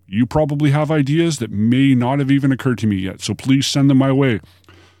again, you probably have ideas that may not have even occurred to me yet. So please send them my way.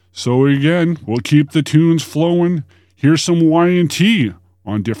 So again, we'll keep the tunes flowing. Here's some Y&T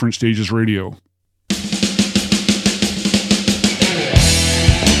on Different Stages Radio.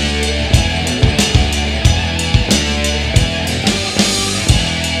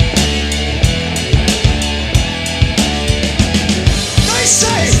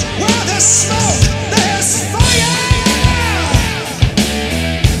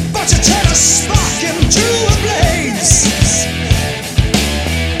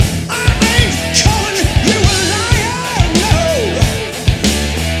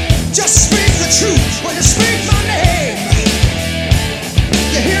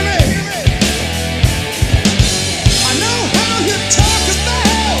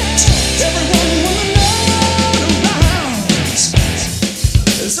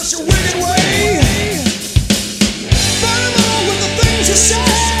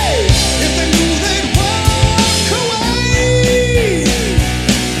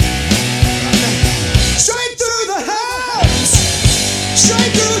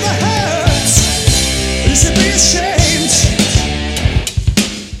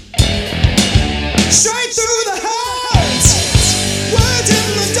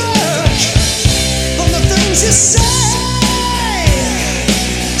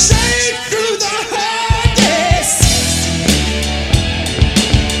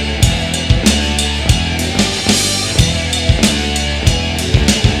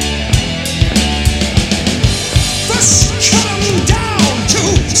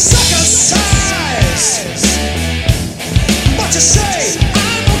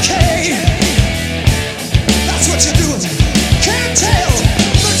 Can't tell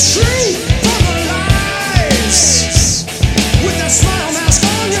the truth from the lies.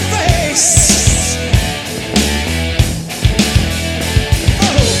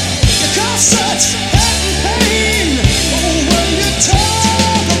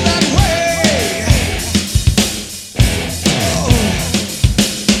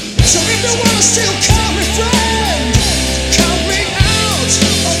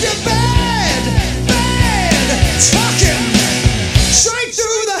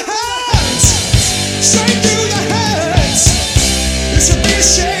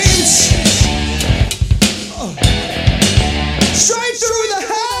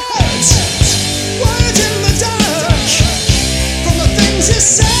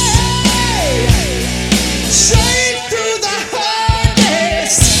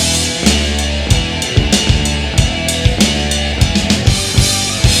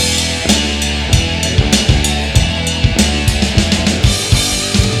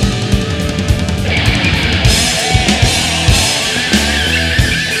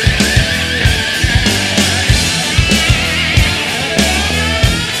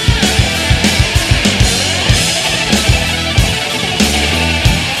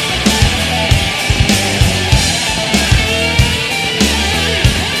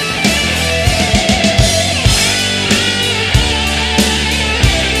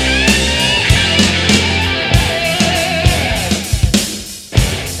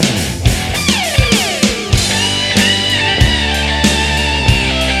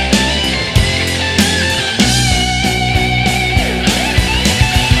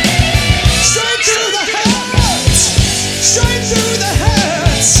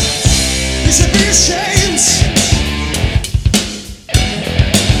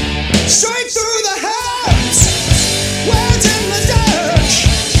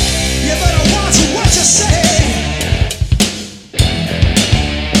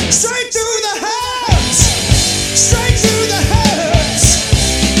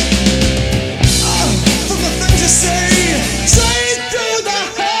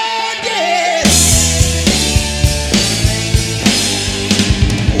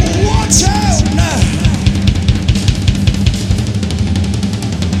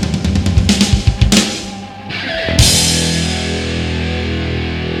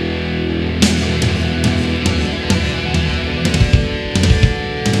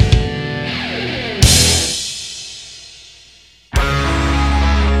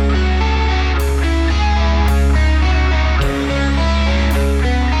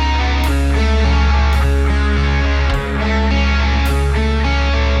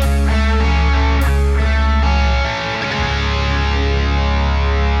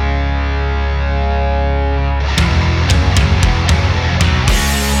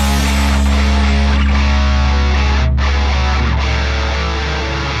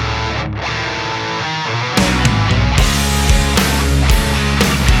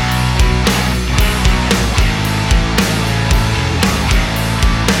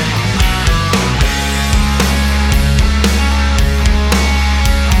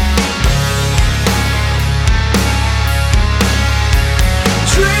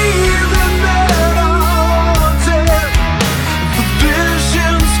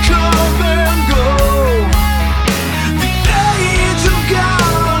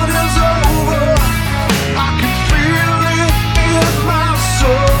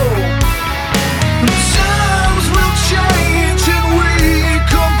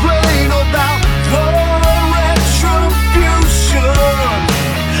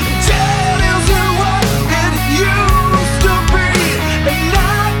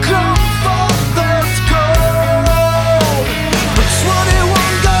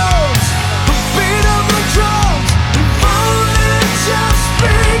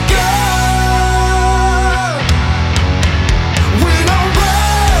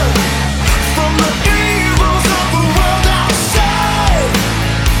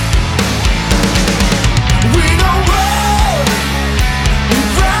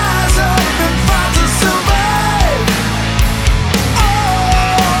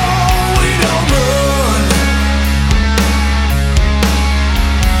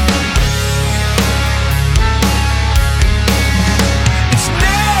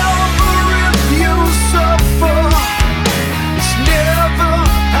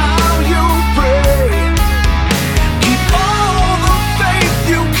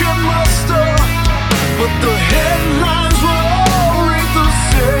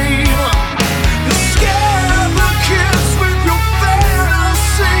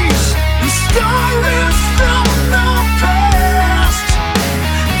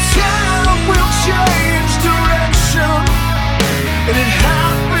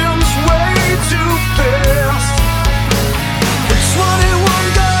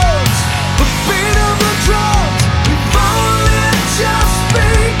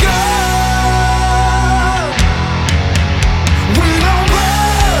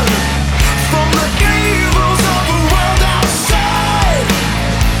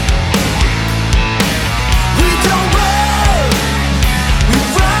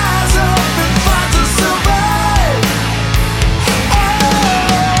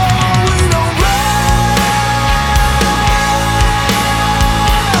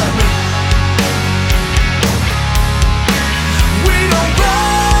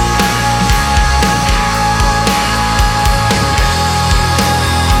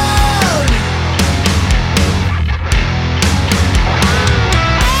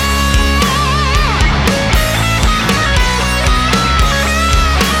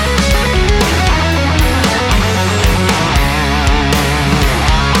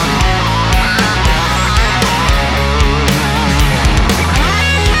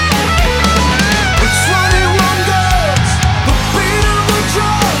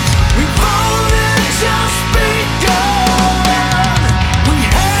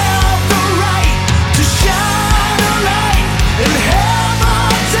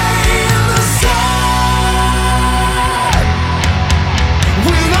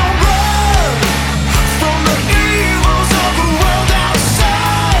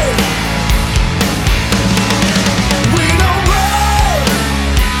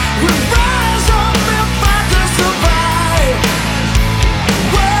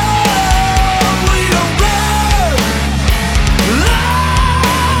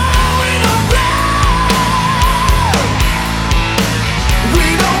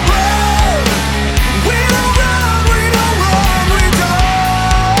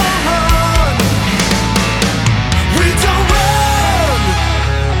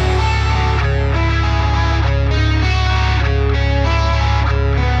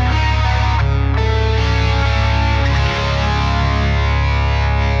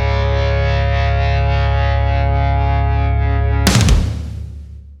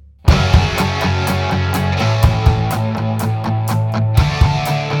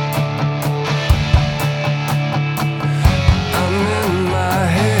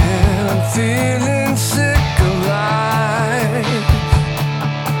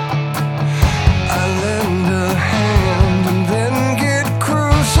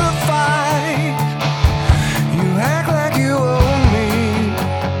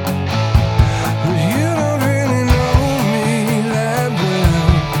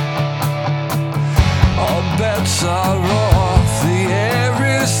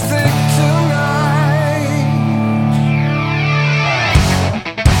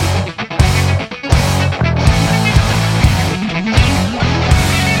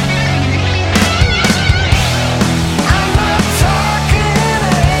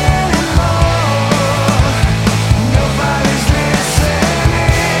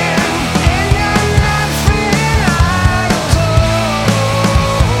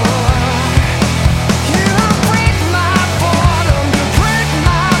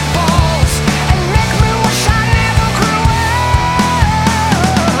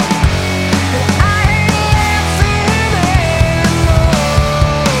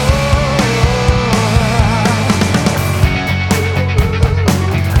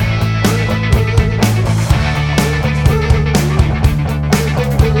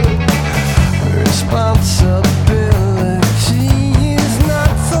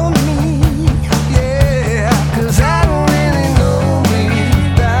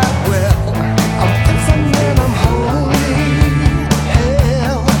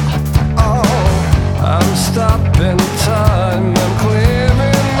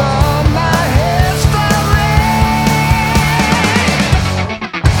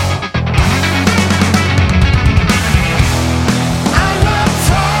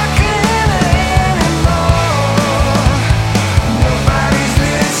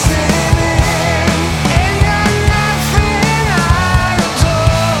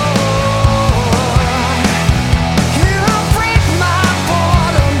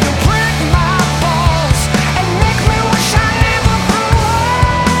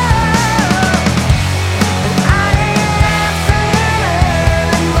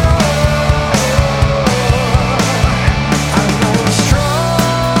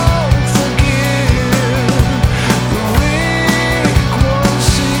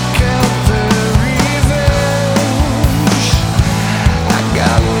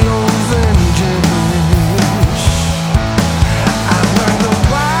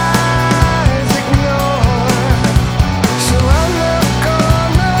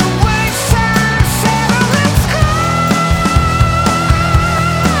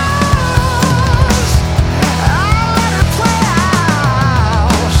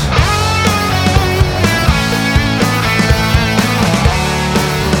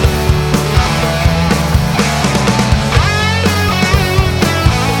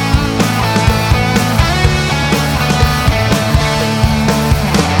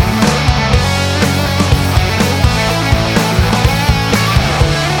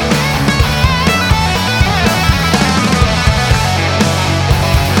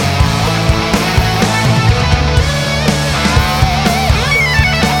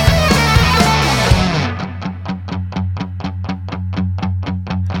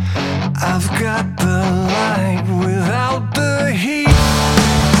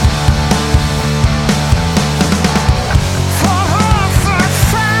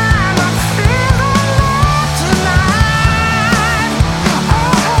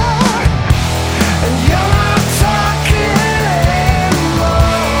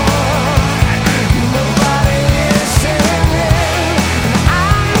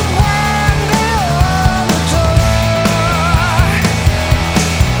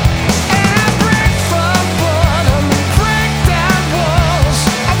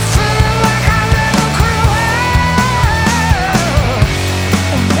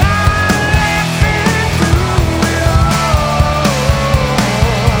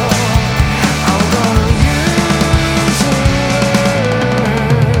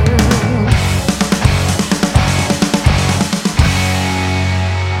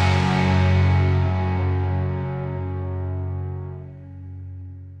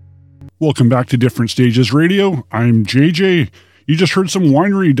 Welcome back to Different Stages Radio. I'm JJ. You just heard some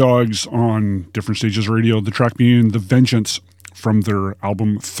Winery Dogs on Different Stages Radio, the track being The Vengeance from their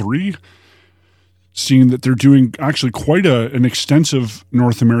album 3. Seeing that they're doing actually quite an extensive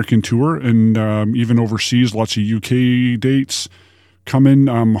North American tour and even overseas, lots of UK dates coming.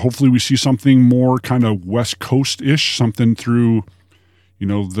 Hopefully we see something more kind of West Coast-ish, something through,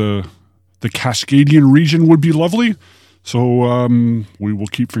 the Cascadian region would be lovely. So we will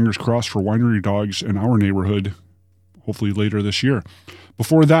keep fingers crossed for Winery Dogs in our neighborhood, hopefully later this year.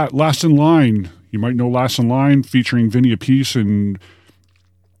 Before that, Last in Line. You might know Last in Line, featuring Vinny Appice and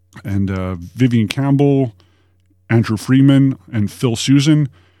Vivian Campbell, Andrew Freeman, and Phil Susan.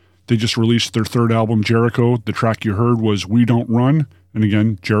 They just released their third album, Jericho. The track you heard was We Don't Run. And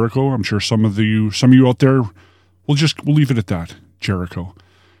again, Jericho. I'm sure some of you out there, we'll leave it at that, Jericho.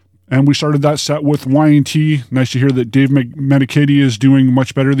 And we started that set with Y&T. Nice to hear that Dave Medicati is doing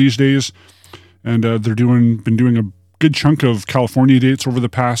much better these days. And they're been doing a good chunk of California dates over the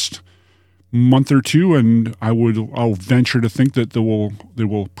past month or two, and I'll venture to think that they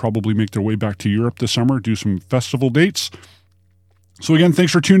will probably make their way back to Europe this summer, do some festival dates. So again,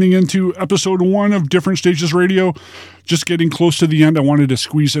 thanks for tuning in to episode 1 of Different Stages Radio. Just getting close to the end, I wanted to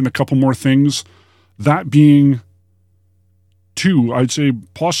squeeze in a couple more things. That being 2, I'd say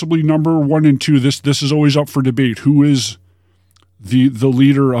possibly number 1 and 2. This is always up for debate. Who is the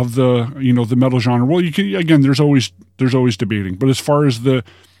leader of the the metal genre? Well, there's always debating. But as far as the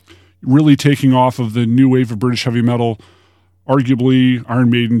really taking off of the new wave of British heavy metal, arguably Iron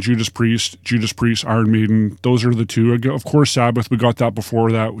Maiden, Judas Priest, Iron Maiden. Those are the 2. Of course, Sabbath, we got that before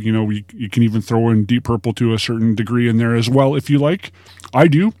that. You can even throw in Deep Purple to a certain degree in there as well, if you like. I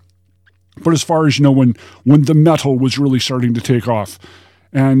do. But as far as, when the metal was really starting to take off.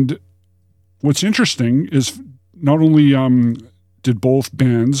 And what's interesting is not only did both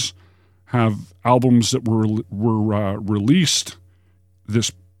bands have albums that were released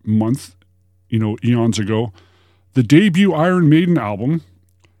this month, eons ago, the debut Iron Maiden album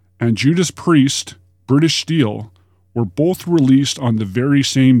and Judas Priest, British Steel, were both released on the very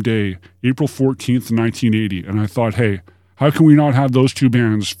same day, April 14th, 1980. And I thought, hey, how can we not have those 2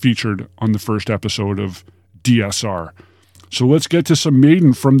 bands featured on the first episode of DSR? So let's get to some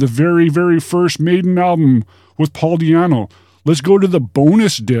Maiden from the very, very first Maiden album with Paul Di'Anno. Let's go to the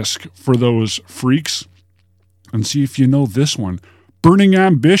bonus disc for those freaks and see if you know this one. Burning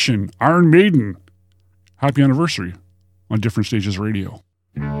Ambition, Iron Maiden. Happy anniversary on Different Stages Radio.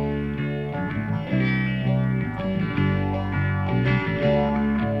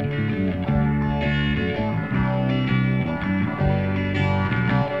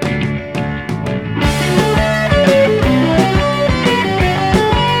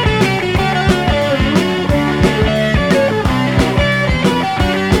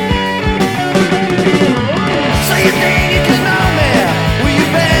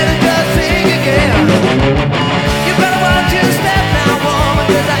 You better watch your step now, boy.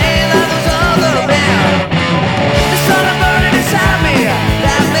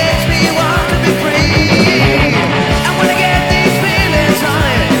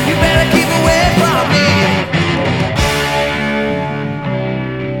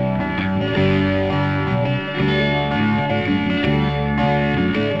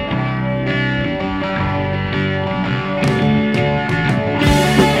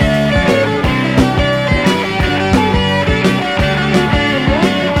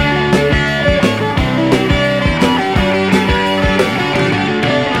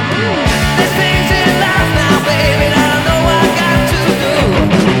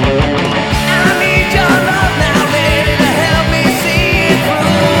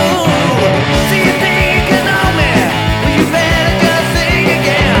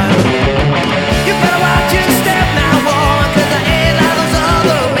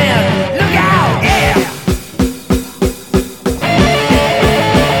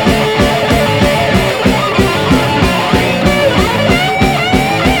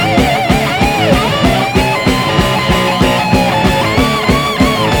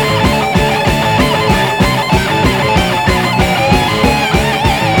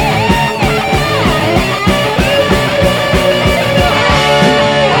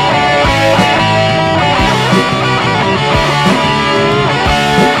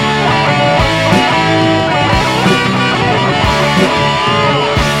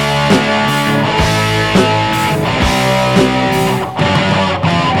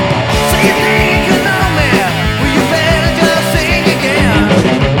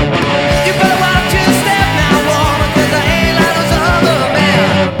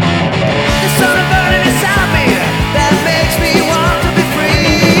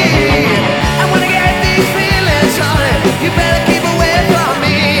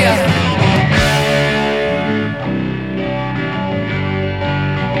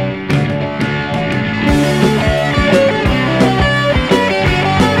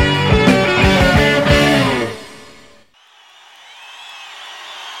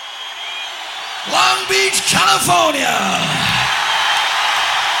 California.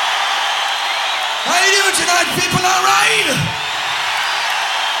 How you doing tonight, people? All right?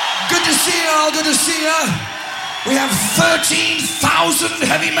 Good to see you all. Good to see you. We have 13,000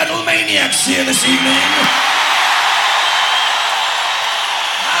 heavy metal maniacs here this evening.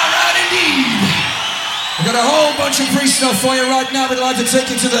 All right, indeed. We've got a whole bunch of free stuff for you right now. We'd like to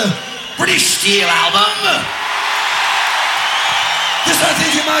take you to the British Steel album. This, I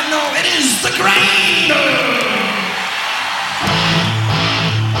think you might know, it is The Grinder.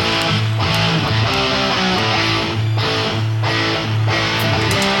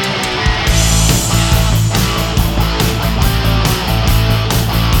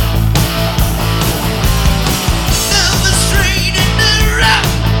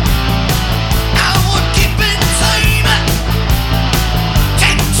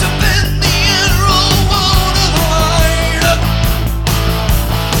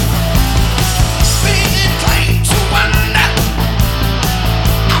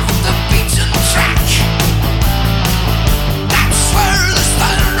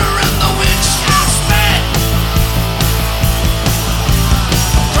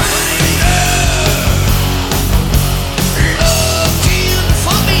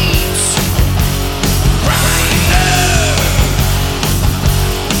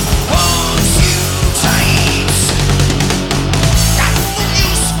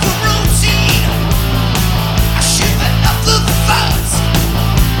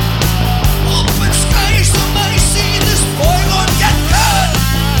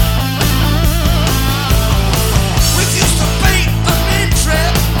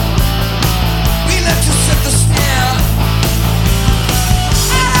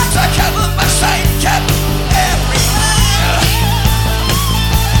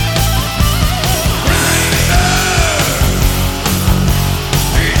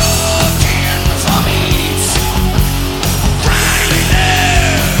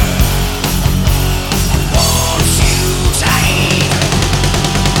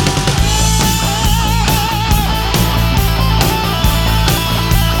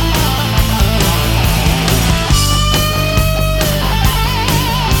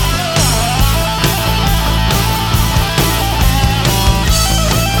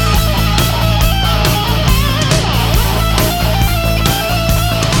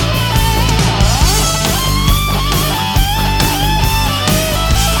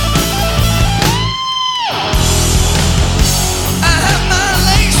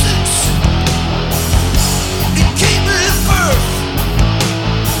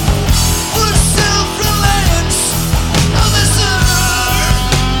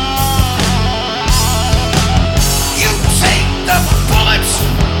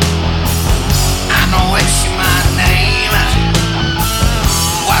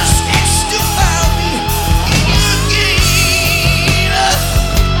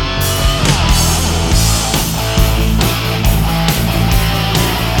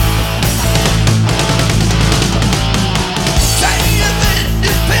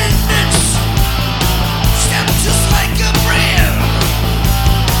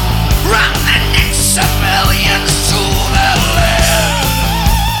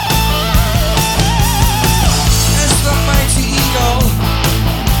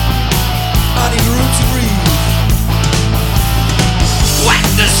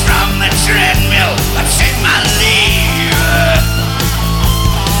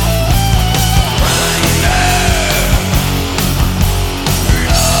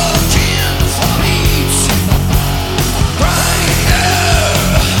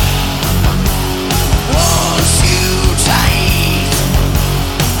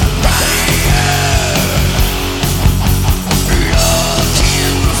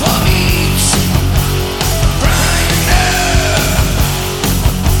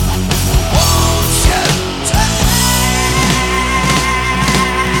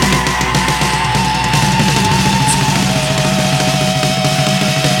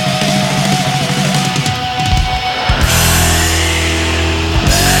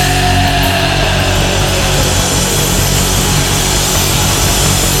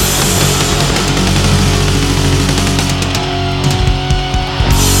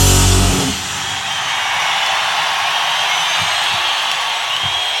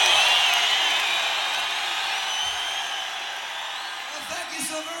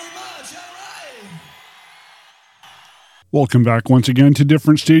 Welcome back once again to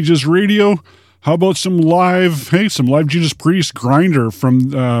Different Stages Radio. How about some live Judas Priest Grinder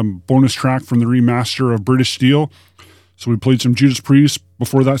from bonus track from the remaster of British Steel. So we played some Judas Priest.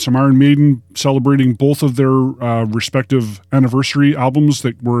 Before that, some Iron Maiden, celebrating both of their respective anniversary albums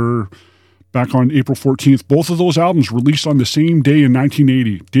that were back on April 14th. Both of those albums released on the same day in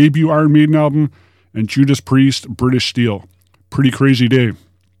 1980. Debut Iron Maiden album and Judas Priest, British Steel. Pretty crazy day.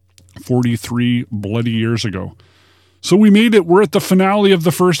 43 bloody years ago. So we made it. We're at the finale of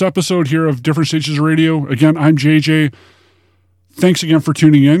the first episode here of Different Stages Radio. Again, I'm JJ. Thanks again for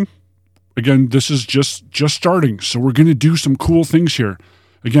tuning in. Again, this is just starting, so we're going to do some cool things here.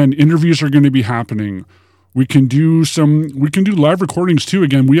 Again, interviews are going to be happening. We can do live recordings too.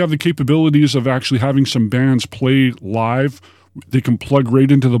 Again, we have the capabilities of actually having some bands play live. They can plug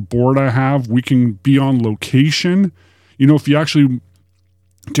right into the board I have. We can be on location. You know, if you actually,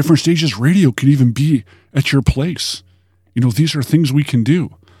 Different Stages Radio could even be at your place. You know, these are things we can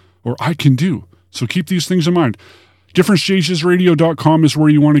do, or I can do. So keep these things in mind. DifferentStagesRadio.com is where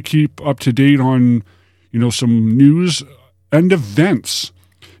you want to keep up to date on, you know, some news and events.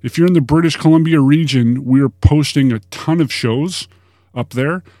 If you're in the British Columbia region, we're posting a ton of shows up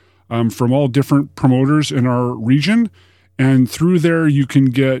there from all different promoters in our region. And through there, you can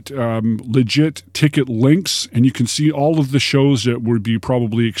get legit ticket links, and you can see all of the shows that would be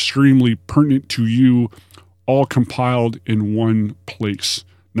probably extremely pertinent to you, all compiled in one place.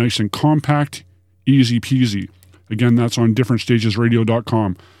 Nice and compact, easy peasy. Again, that's on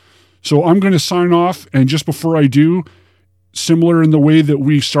DifferentStagesRadio.com. So I'm going to sign off, and just before I do, similar in the way that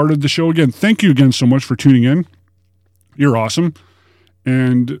we started the show, again, thank you again so much for tuning in. You're awesome.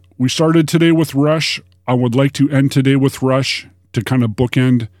 And we started today with Rush. I would like to end today with Rush to kind of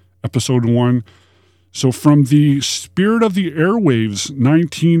bookend episode 1. So from the Spirit of the Airwaves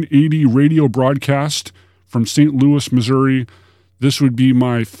 1980 radio broadcast from St. Louis, Missouri, this would be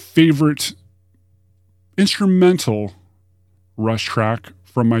my favorite instrumental Rush track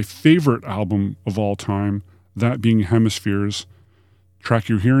from my favorite album of all time, that being Hemispheres. Track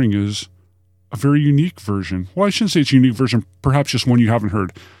you're hearing is a very unique version. Well, I shouldn't say it's a unique version, perhaps just one you haven't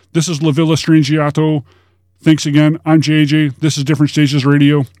heard. This is La Villa Strangiato. Thanks again. I'm JJ. This is Different Stages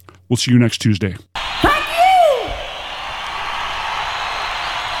Radio. We'll see you next Tuesday. Thank you!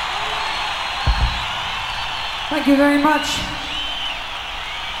 Thank you very much.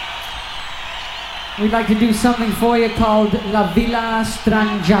 We'd like to do something for you called La Villa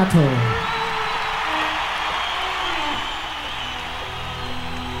Strangiato.